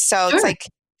starter piece. So it's like,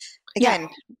 again,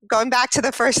 going back to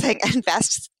the first thing,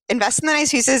 invest in the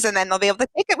nice pieces, and then they'll be able to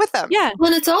take it with them. Yeah.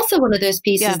 Well, it's also one of those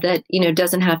pieces that,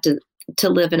 doesn't have to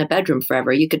live in a bedroom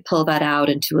forever. You could pull that out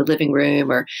into a living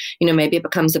room, or, maybe it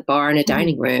becomes a bar in a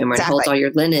dining room, or it holds all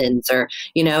your linens, or,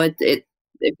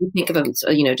 if you think of them,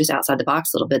 just outside the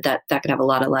box a little bit, that could have a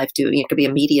lot of life to it. It could be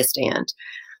a media stand.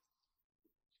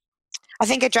 I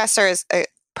think a dresser is a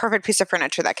perfect piece of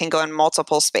furniture that can go in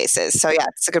multiple spaces. So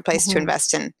it's a good place to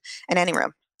invest in any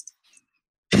room.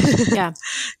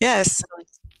 Yes.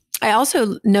 I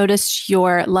also noticed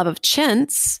your love of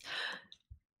chintz.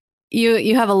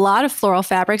 You have a lot of floral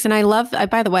fabrics, and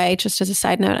by the way, just as a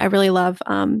side note, I really love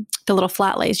the little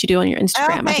flat lays you do on your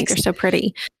Instagram. I think they're so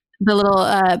pretty. The little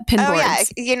pin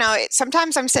boards.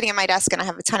 Sometimes I'm sitting at my desk and I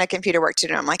have a ton of computer work to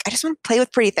do. I'm like, I just want to play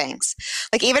with pretty things.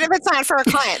 Like, even if it's not for a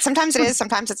client, sometimes it is,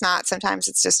 sometimes it's not. Sometimes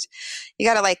it's just, you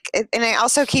got to and it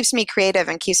also keeps me creative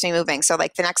and keeps me moving. So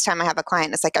like the next time I have a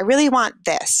client, it's like, I really want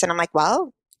this. And I'm like,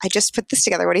 well, I just put this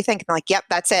together. What do you think? And they're like, yep,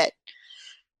 that's it.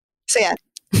 So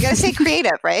you got to stay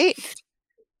creative, right?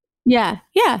 Yeah,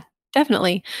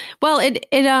 definitely. Well, what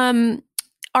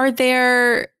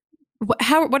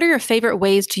are your favorite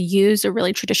ways to use a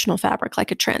really traditional fabric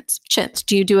like a chintz?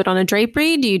 Do you do it on a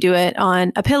drapery? Do you do it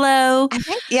on a pillow? I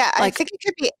think, I think it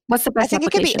could be. What's the best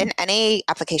application? It could be in any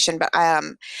application, but I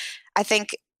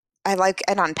think I like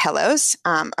it on pillows,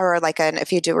 or like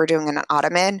if we're doing an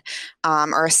ottoman,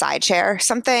 or a side chair,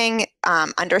 something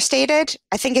understated.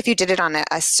 I think if you did it on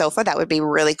a sofa, that would be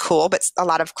really cool. But a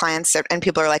lot of clients and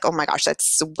people are like, "Oh my gosh,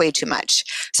 that's way too much."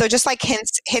 So just like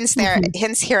hints there,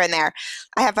 hints here and there.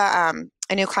 I have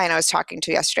a new client I was talking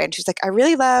to yesterday, and she's like, "I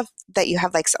really love that you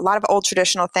have like a lot of old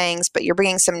traditional things, but you're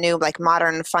bringing some new like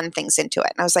modern fun things into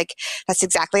it." And I was like, "That's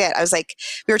exactly it." I was like,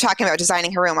 we were talking about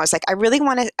designing her room. I was like,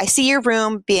 I see your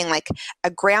room being like a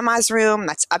grandma's room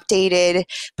that's updated,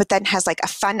 but then has like a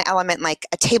fun element, like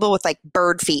a table with like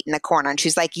bird feet in the corner." And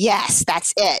she's like, "Yes,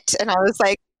 that's it." And I was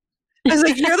like,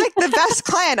 "You're like the best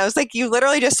client." I was like, "You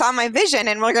literally just saw my vision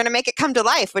and we're going to make it come to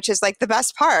life," which is like the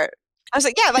best part. I was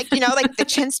like, "Yeah, like, like the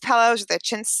chintz pillows, the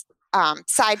chintz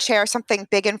side chair, something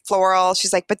big and floral."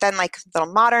 She's like, "But then like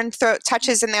little modern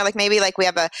touches in there. Like maybe like we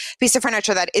have a piece of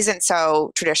furniture that isn't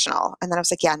so traditional." And then I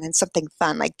was like, "Yeah, and then something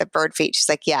fun like the bird feet." She's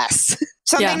like, "Yes."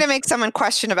 Something to make someone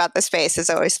question about the space is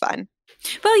always fun.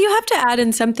 Well, you have to add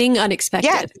in something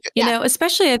unexpected, you know,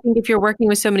 especially I think if you're working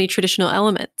with so many traditional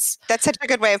elements. That's such a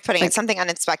good way of putting it. Something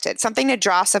unexpected, something to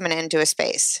draw someone into a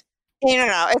space.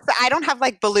 No. I don't have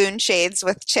like balloon shades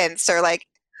with chintz or like,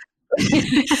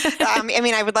 I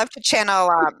mean, I would love to channel,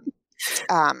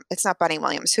 it's not Bunny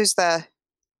Williams. Who's I'm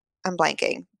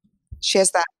blanking. She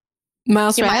has that.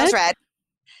 Miles Red? Miles Red.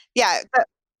 Yeah.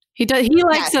 He does. He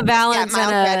likes a balance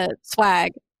and a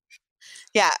swag.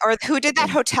 Yeah. Or who did that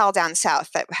hotel down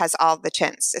south that has all the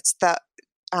chintz? It's the,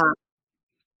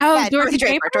 Dorothy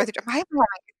Draper. Dorothy Draper.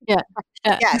 Yeah.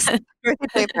 Yes. Dorothy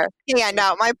Draper. Yeah,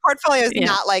 no, my portfolio is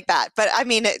not like that. But I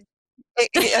mean,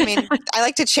 I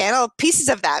like to channel pieces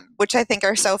of them, which I think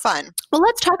are so fun. Well,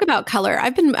 let's talk about color.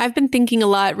 I've been thinking a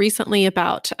lot recently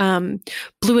about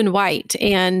blue and white,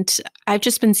 and I've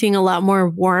just been seeing a lot more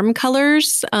warm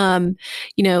colors.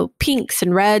 Pinks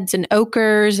and reds and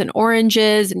ochres and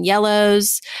oranges and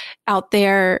yellows out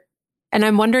there. And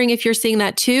I'm wondering if you're seeing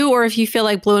that too, or if you feel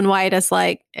like blue and white is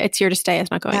like, it's here to stay. It's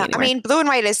not going anywhere. I mean, blue and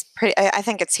white is pretty, I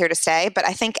think it's here to stay, but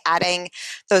I think adding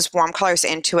those warm colors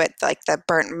into it, like the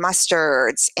burnt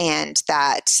mustards and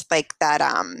that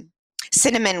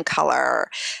cinnamon color,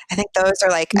 I think those are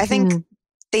like, I think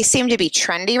they seem to be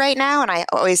trendy right now. And I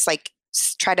always like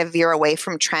try to veer away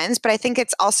from trends, but I think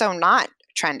it's also not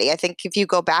trendy. I think if you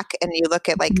go back and you look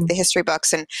at like the history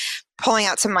books and pulling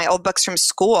out some of my old books from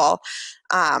school,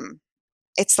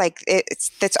 it's like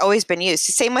that's always been used.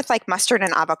 Same with like mustard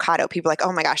and avocado. People are like,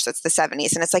 "Oh my gosh, that's the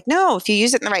 70s." And it's like, no, if you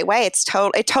use it in the right way, it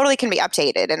totally can be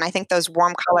updated. And I think those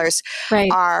warm colors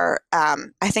are,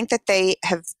 I think that they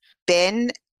have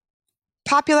been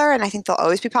popular and I think they'll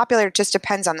always be popular. It just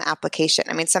depends on the application.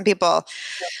 I mean, some people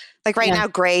like now,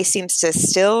 gray seems to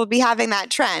still be having that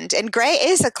trend, and gray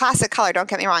is a classic color. Don't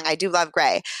get me wrong. I do love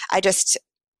gray.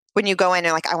 When you go in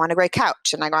and like, I want a gray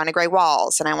couch and I want a gray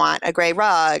walls and I want a gray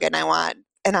rug and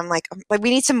I'm like, we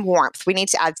need some warmth. We need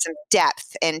to add some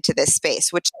depth into this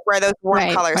space, which is where those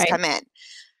warm colors come in.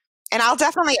 And I'll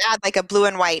definitely add like a blue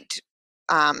and white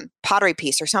pottery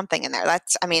piece or something in there.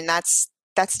 That's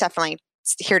definitely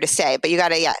here to stay, but you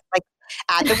got to,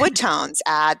 add the wood tones,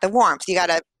 add the warmth. You got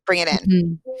to bring it in.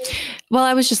 Mm-hmm. Well,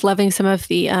 I was just loving some of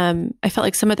the, I felt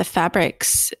like some of the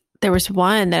fabrics. There was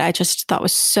one that I just thought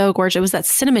was so gorgeous. It was that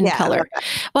cinnamon color.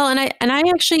 Well, and I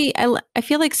actually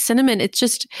feel like cinnamon, it's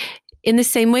just in the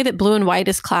same way that blue and white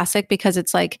is classic because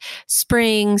it's like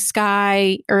spring,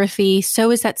 sky, earthy. So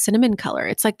is that cinnamon color.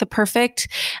 It's like the perfect,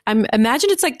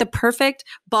 imagine it's like the perfect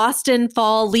Boston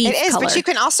fall leaf color. It is, but you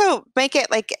can also make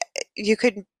it like, you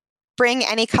could bring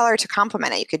any color to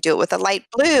complement it. You could do it with a light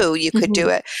blue. You could do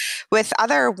it with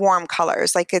other warm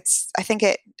colors. Like I think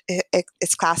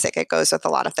it's classic. It goes with a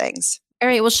lot of things. All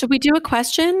right. Well, should we do a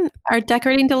question? Our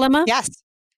decorating dilemma? Yes.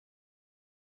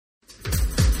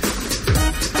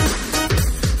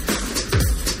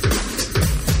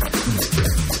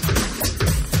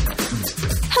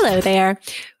 Hello there.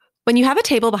 When you have a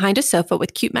table behind a sofa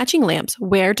with cute matching lamps,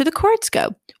 where do the cords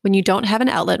go when you don't have an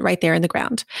outlet right there in the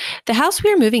ground? The house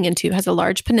we are moving into has a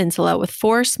large peninsula with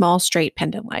 4 small straight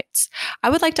pendant lights. I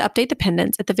would like to update the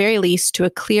pendants at the very least to a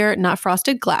clear, not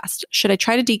frosted glass. Should I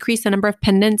try to decrease the number of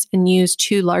pendants and use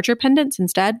 2 larger pendants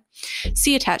instead?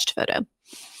 See attached photo.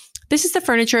 This is the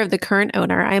furniture of the current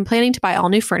owner. I am planning to buy all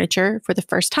new furniture for the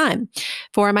first time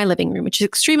for my living room, which is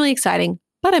extremely exciting.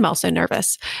 But I'm also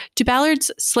nervous. Do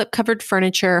Ballard's slip-covered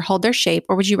furniture hold their shape,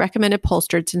 or would you recommend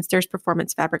upholstered since there's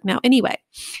performance fabric now anyway?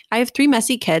 I have 3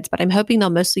 messy kids, but I'm hoping they'll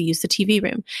mostly use the TV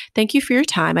room. Thank you for your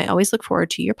time. I always look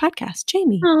forward to your podcast.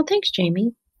 Jamie. Oh, thanks,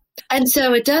 Jamie. And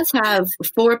so it does have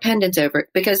 4 pendants over it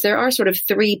because there are sort of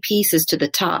 3 pieces to the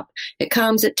top. It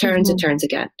comes, it turns, it turns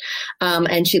again.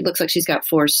 And she looks like she's got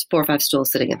 4 or 5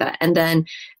 stools sitting at that. And then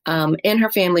in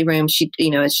her family room,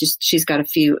 she's got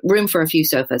room for a few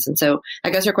sofas. And so I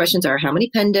guess her questions are, how many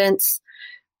pendants?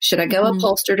 Should I go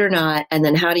upholstered or not? And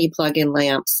then how do you plug in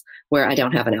lamps where I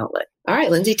don't have an outlet? All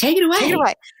right, Lindsay, take it away. Take it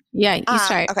away. Yeah, you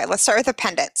start. Okay, let's start with the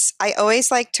pendants. I always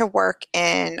like to work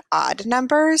in odd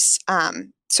numbers.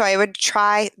 So I would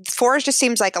try 4 just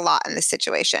seems like a lot in this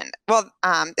situation. Well,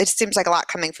 it seems like a lot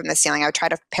coming from the ceiling. I would try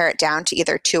to pare it down to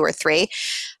either 2 or 3.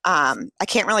 I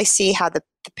can't really see how the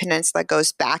peninsula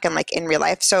goes back and like in real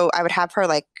life. So I would have her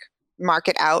like mark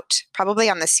it out probably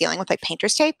on the ceiling with like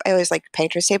painter's tape. I always like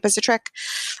painter's tape as a trick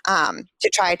to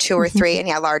try 2 or 3 and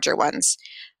larger ones.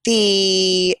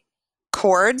 The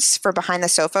cords for behind the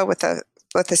sofa with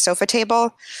the sofa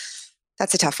table,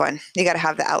 that's a tough one. You got to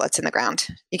have the outlets in the ground.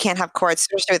 You can't have cords,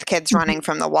 especially with kids running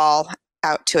from the wall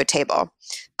out to a table.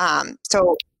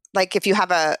 So like if you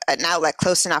have an outlet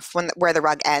close enough where the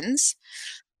rug ends,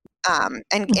 and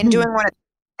doing one,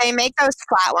 they make those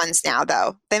flat ones now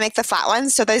though. They make the flat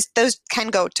ones. So those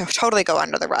can totally go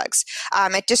under the rugs.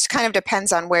 It just kind of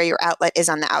depends on where your outlet is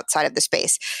on the outside of the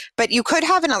space. But you could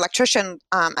have an electrician.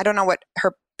 I don't know what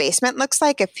her basement looks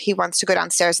like if he wants to go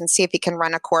downstairs and see if he can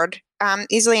run a cord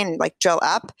easily and like drill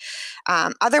up.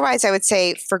 Otherwise, I would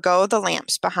say forgo the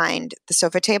lamps behind the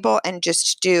sofa table and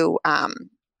just do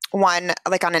one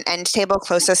like on an end table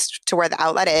closest to where the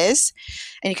outlet is.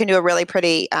 And you can do a really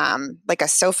pretty like a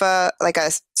floor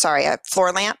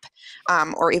lamp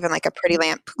or even like a pretty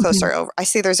lamp closer over. I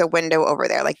see there's a window over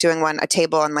there, like doing a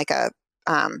table and like a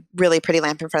really pretty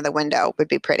lamp in front of the window would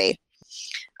be pretty.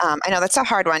 I know that's a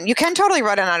hard one. You can totally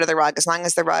run it under the rug as long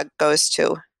as the rug goes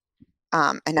to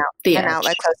an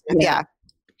outlet close enough. Yeah.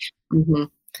 Mm-hmm.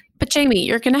 But Jamie,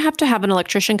 you're going to have an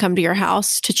electrician come to your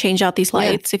house to change out these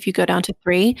lights if you go down to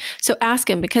 3. So ask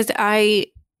him because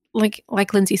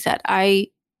like Lindsay said,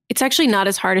 it's actually not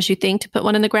as hard as you think to put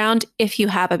one in the ground if you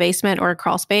have a basement or a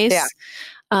crawl space. Yeah.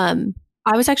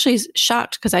 I was actually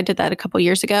shocked because I did that a couple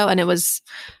years ago and it was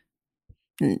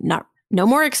no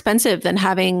more expensive than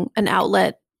having an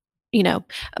outlet.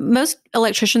 Most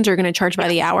electricians are going to charge by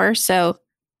the hour. So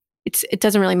it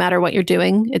doesn't really matter what you're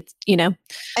doing. It's, and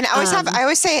I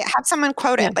always say, have someone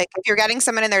quote it. Like if you're getting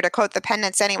someone in there to quote the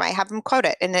pendants anyway, have them quote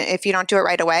it. And if you don't do it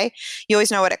right away, you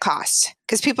always know what it costs.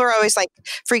 Because people are always like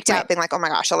freaked out being like, oh my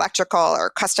gosh, electrical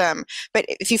or custom. But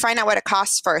if you find out what it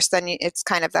costs first, then it's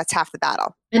that's half the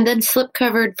battle. And then slip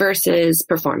covered versus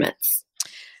performance.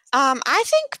 I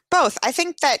think both. I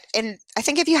think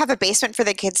if you have a basement for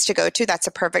the kids to go to, that's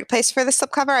a perfect place for the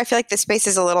slipcover. I feel like the space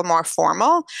is a little more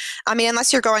formal. I mean,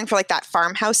 unless you're going for like that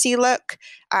farmhousey look,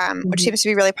 which seems to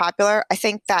be really popular. I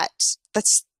think that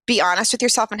let's be honest with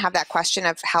yourself and have that question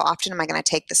of how often am I going to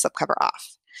take the slipcover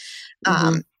off?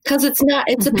 Because it's a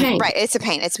pain. Right. It's a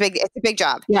pain. It's a big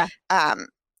job. Yeah.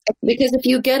 Because if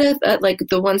you get like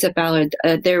the ones at Ballard,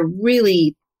 they're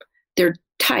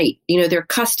tight, they're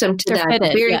custom to that,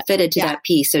 fitted, very fitted to that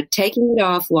piece. So taking it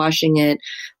off, washing it,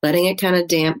 letting it kind of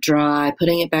damp dry,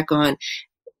 putting it back on.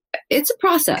 It's a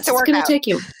process. It's going to take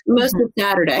you most of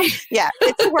Saturday. Yeah,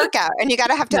 it's a workout. And you got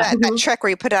to have that trick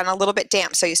where you put it on a little bit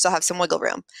damp so you still have some wiggle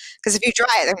room. Because if you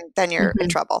dry it, then you're in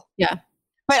trouble. Yeah.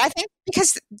 But I think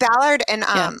because Ballard and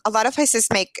a lot of places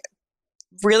make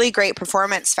really great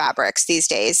performance fabrics these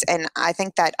days. And I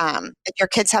think that if your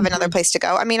kids have another place to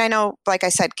go, I mean, I know, like I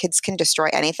said, kids can destroy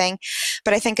anything,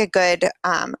 but I think a good,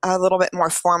 a little bit more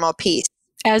formal piece.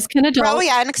 As can adults. Oh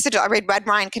yeah, and I read Red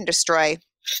Wine can destroy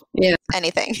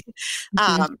anything.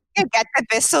 Get the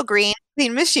Bissell Green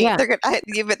clean machine. Yeah.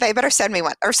 They better send me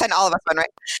one or send all of us one, right?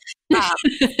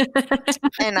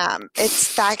 And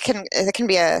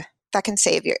that can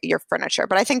save your furniture.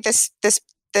 But I think this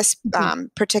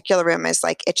particular room is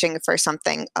like itching for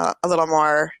something a little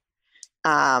more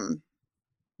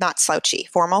not slouchy,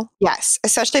 formal. Yes,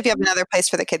 especially if you have another place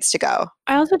for the kids to go.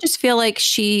 I also just feel like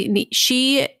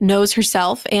she knows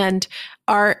herself, and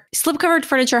our slip-covered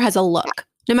furniture has a look.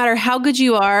 No matter how good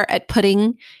you are at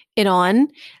putting it on,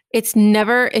 it's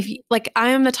never, I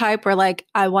am the type where like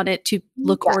I want it to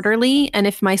look orderly, and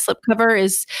if my slipcover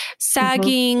is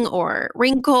sagging or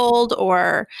wrinkled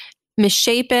or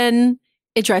misshapen,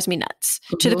 it drives me nuts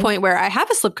to the point where I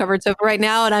have a slipcover sofa right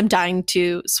now and I'm dying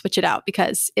to switch it out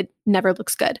because it never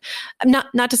looks good.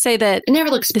 Not to say that it never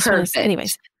looks perfect.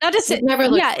 Anyways. That is it. Never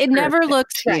looks it never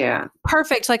looks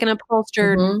perfect like an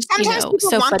upholstered. Sometimes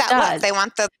people want that look. They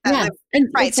want the right.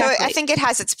 Exactly. So I think it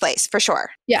has its place for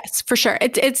sure. Yes, for sure.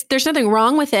 It's there's nothing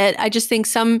wrong with it. I just think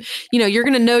you're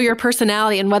going to know your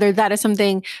personality and whether that is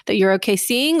something that you're okay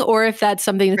seeing or if that's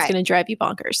something that's going to drive you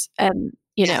bonkers. And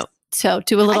so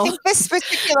do a little. I think this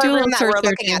particular room that we're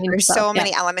looking at, there's so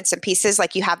many elements and pieces.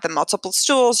 Like you have the multiple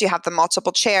stools, you have the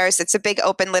multiple chairs. It's a big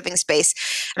open living space,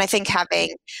 and I think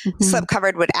having slip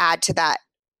covered would add to that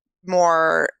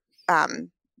more.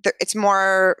 It's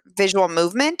more visual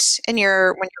movement when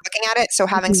you're looking at it. So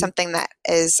having something that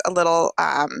is a little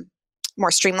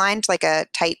more streamlined, like a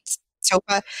tight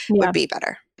sofa, would be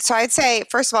better. So I'd say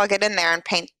first of all, get in there and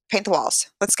paint the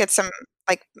walls. Let's get some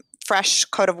like fresh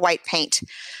coat of white paint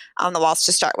on the walls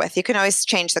to start with. You can always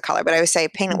change the color, but I would say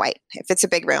paint it white if it's a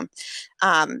big room.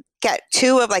 Get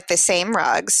 2 of like the same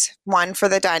rugs, one for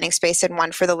the dining space and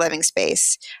one for the living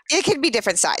space. It could be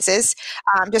different sizes,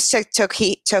 just to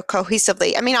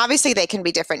cohesively. I mean, obviously they can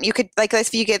be different. You could like let's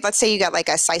say you got like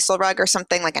a sisal rug or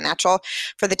something like a natural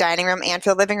for the dining room and for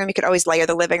the living room. You could always layer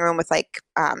the living room with like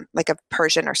a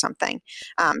Persian or something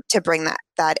to bring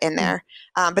that in there.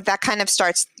 But that kind of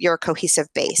starts your cohesive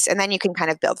base, and then you can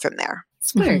kind of build from there.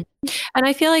 Smart. And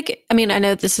I feel like, I mean, I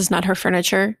know this is not her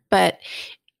furniture, but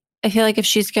I feel like if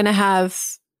she's going to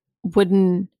have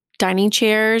wooden dining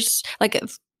chairs, like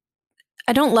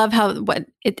I don't love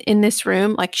in this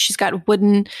room, like she's got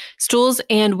wooden stools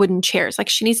and wooden chairs. Like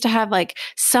she needs to have like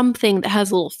something that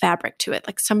has a little fabric to it,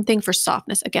 like something for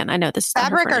softness. Again, I know this is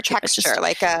fabric or texture,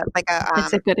 like a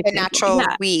natural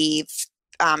weave.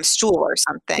 Stool or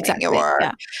something, or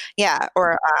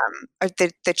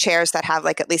the chairs that have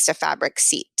like at least a fabric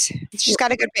seat. She's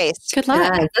got a good base. Good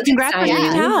luck. Yeah, Congrats on your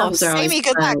house. Amy,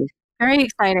 good luck. Very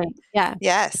exciting. Yeah.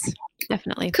 Yes.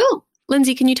 Definitely. Cool.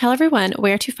 Lindsay, can you tell everyone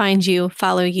where to find you,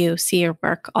 follow you, see your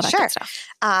work, all that good stuff?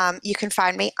 You can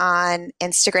find me on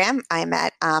Instagram. I'm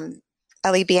at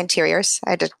LEB Interiors.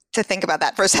 I had to think about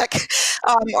that for a sec.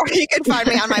 Or you can find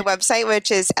me on my website, which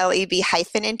is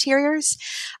LEB-Interiors.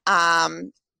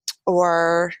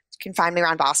 Or you can find me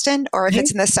around Boston. Or if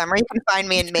it's in the summer, you can find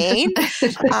me in Maine.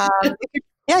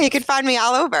 You can find me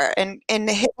all over and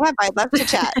hit me up. I'd love to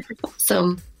chat.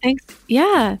 Awesome. Thanks.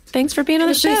 Yeah. Thanks for being on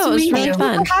the show. It was really fun.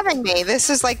 Thank you for having me. This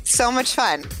was like so much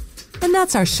fun. And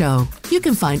that's our show. You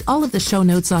can find all of the show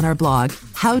notes on our blog,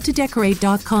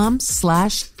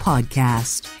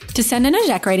 howtodecorate.com/podcast. To send in a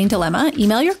decorating dilemma,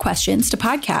 email your questions to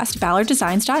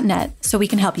podcast@ballarddesigns.net so we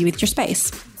can help you with your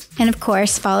space. And of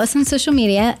course, follow us on social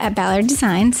media at Ballard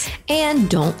Designs. And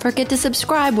don't forget to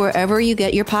subscribe wherever you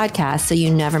get your podcasts so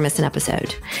you never miss an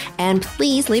episode. And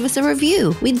please leave us a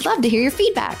review. We'd love to hear your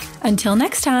feedback. Until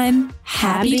next time,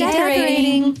 happy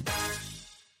decorating.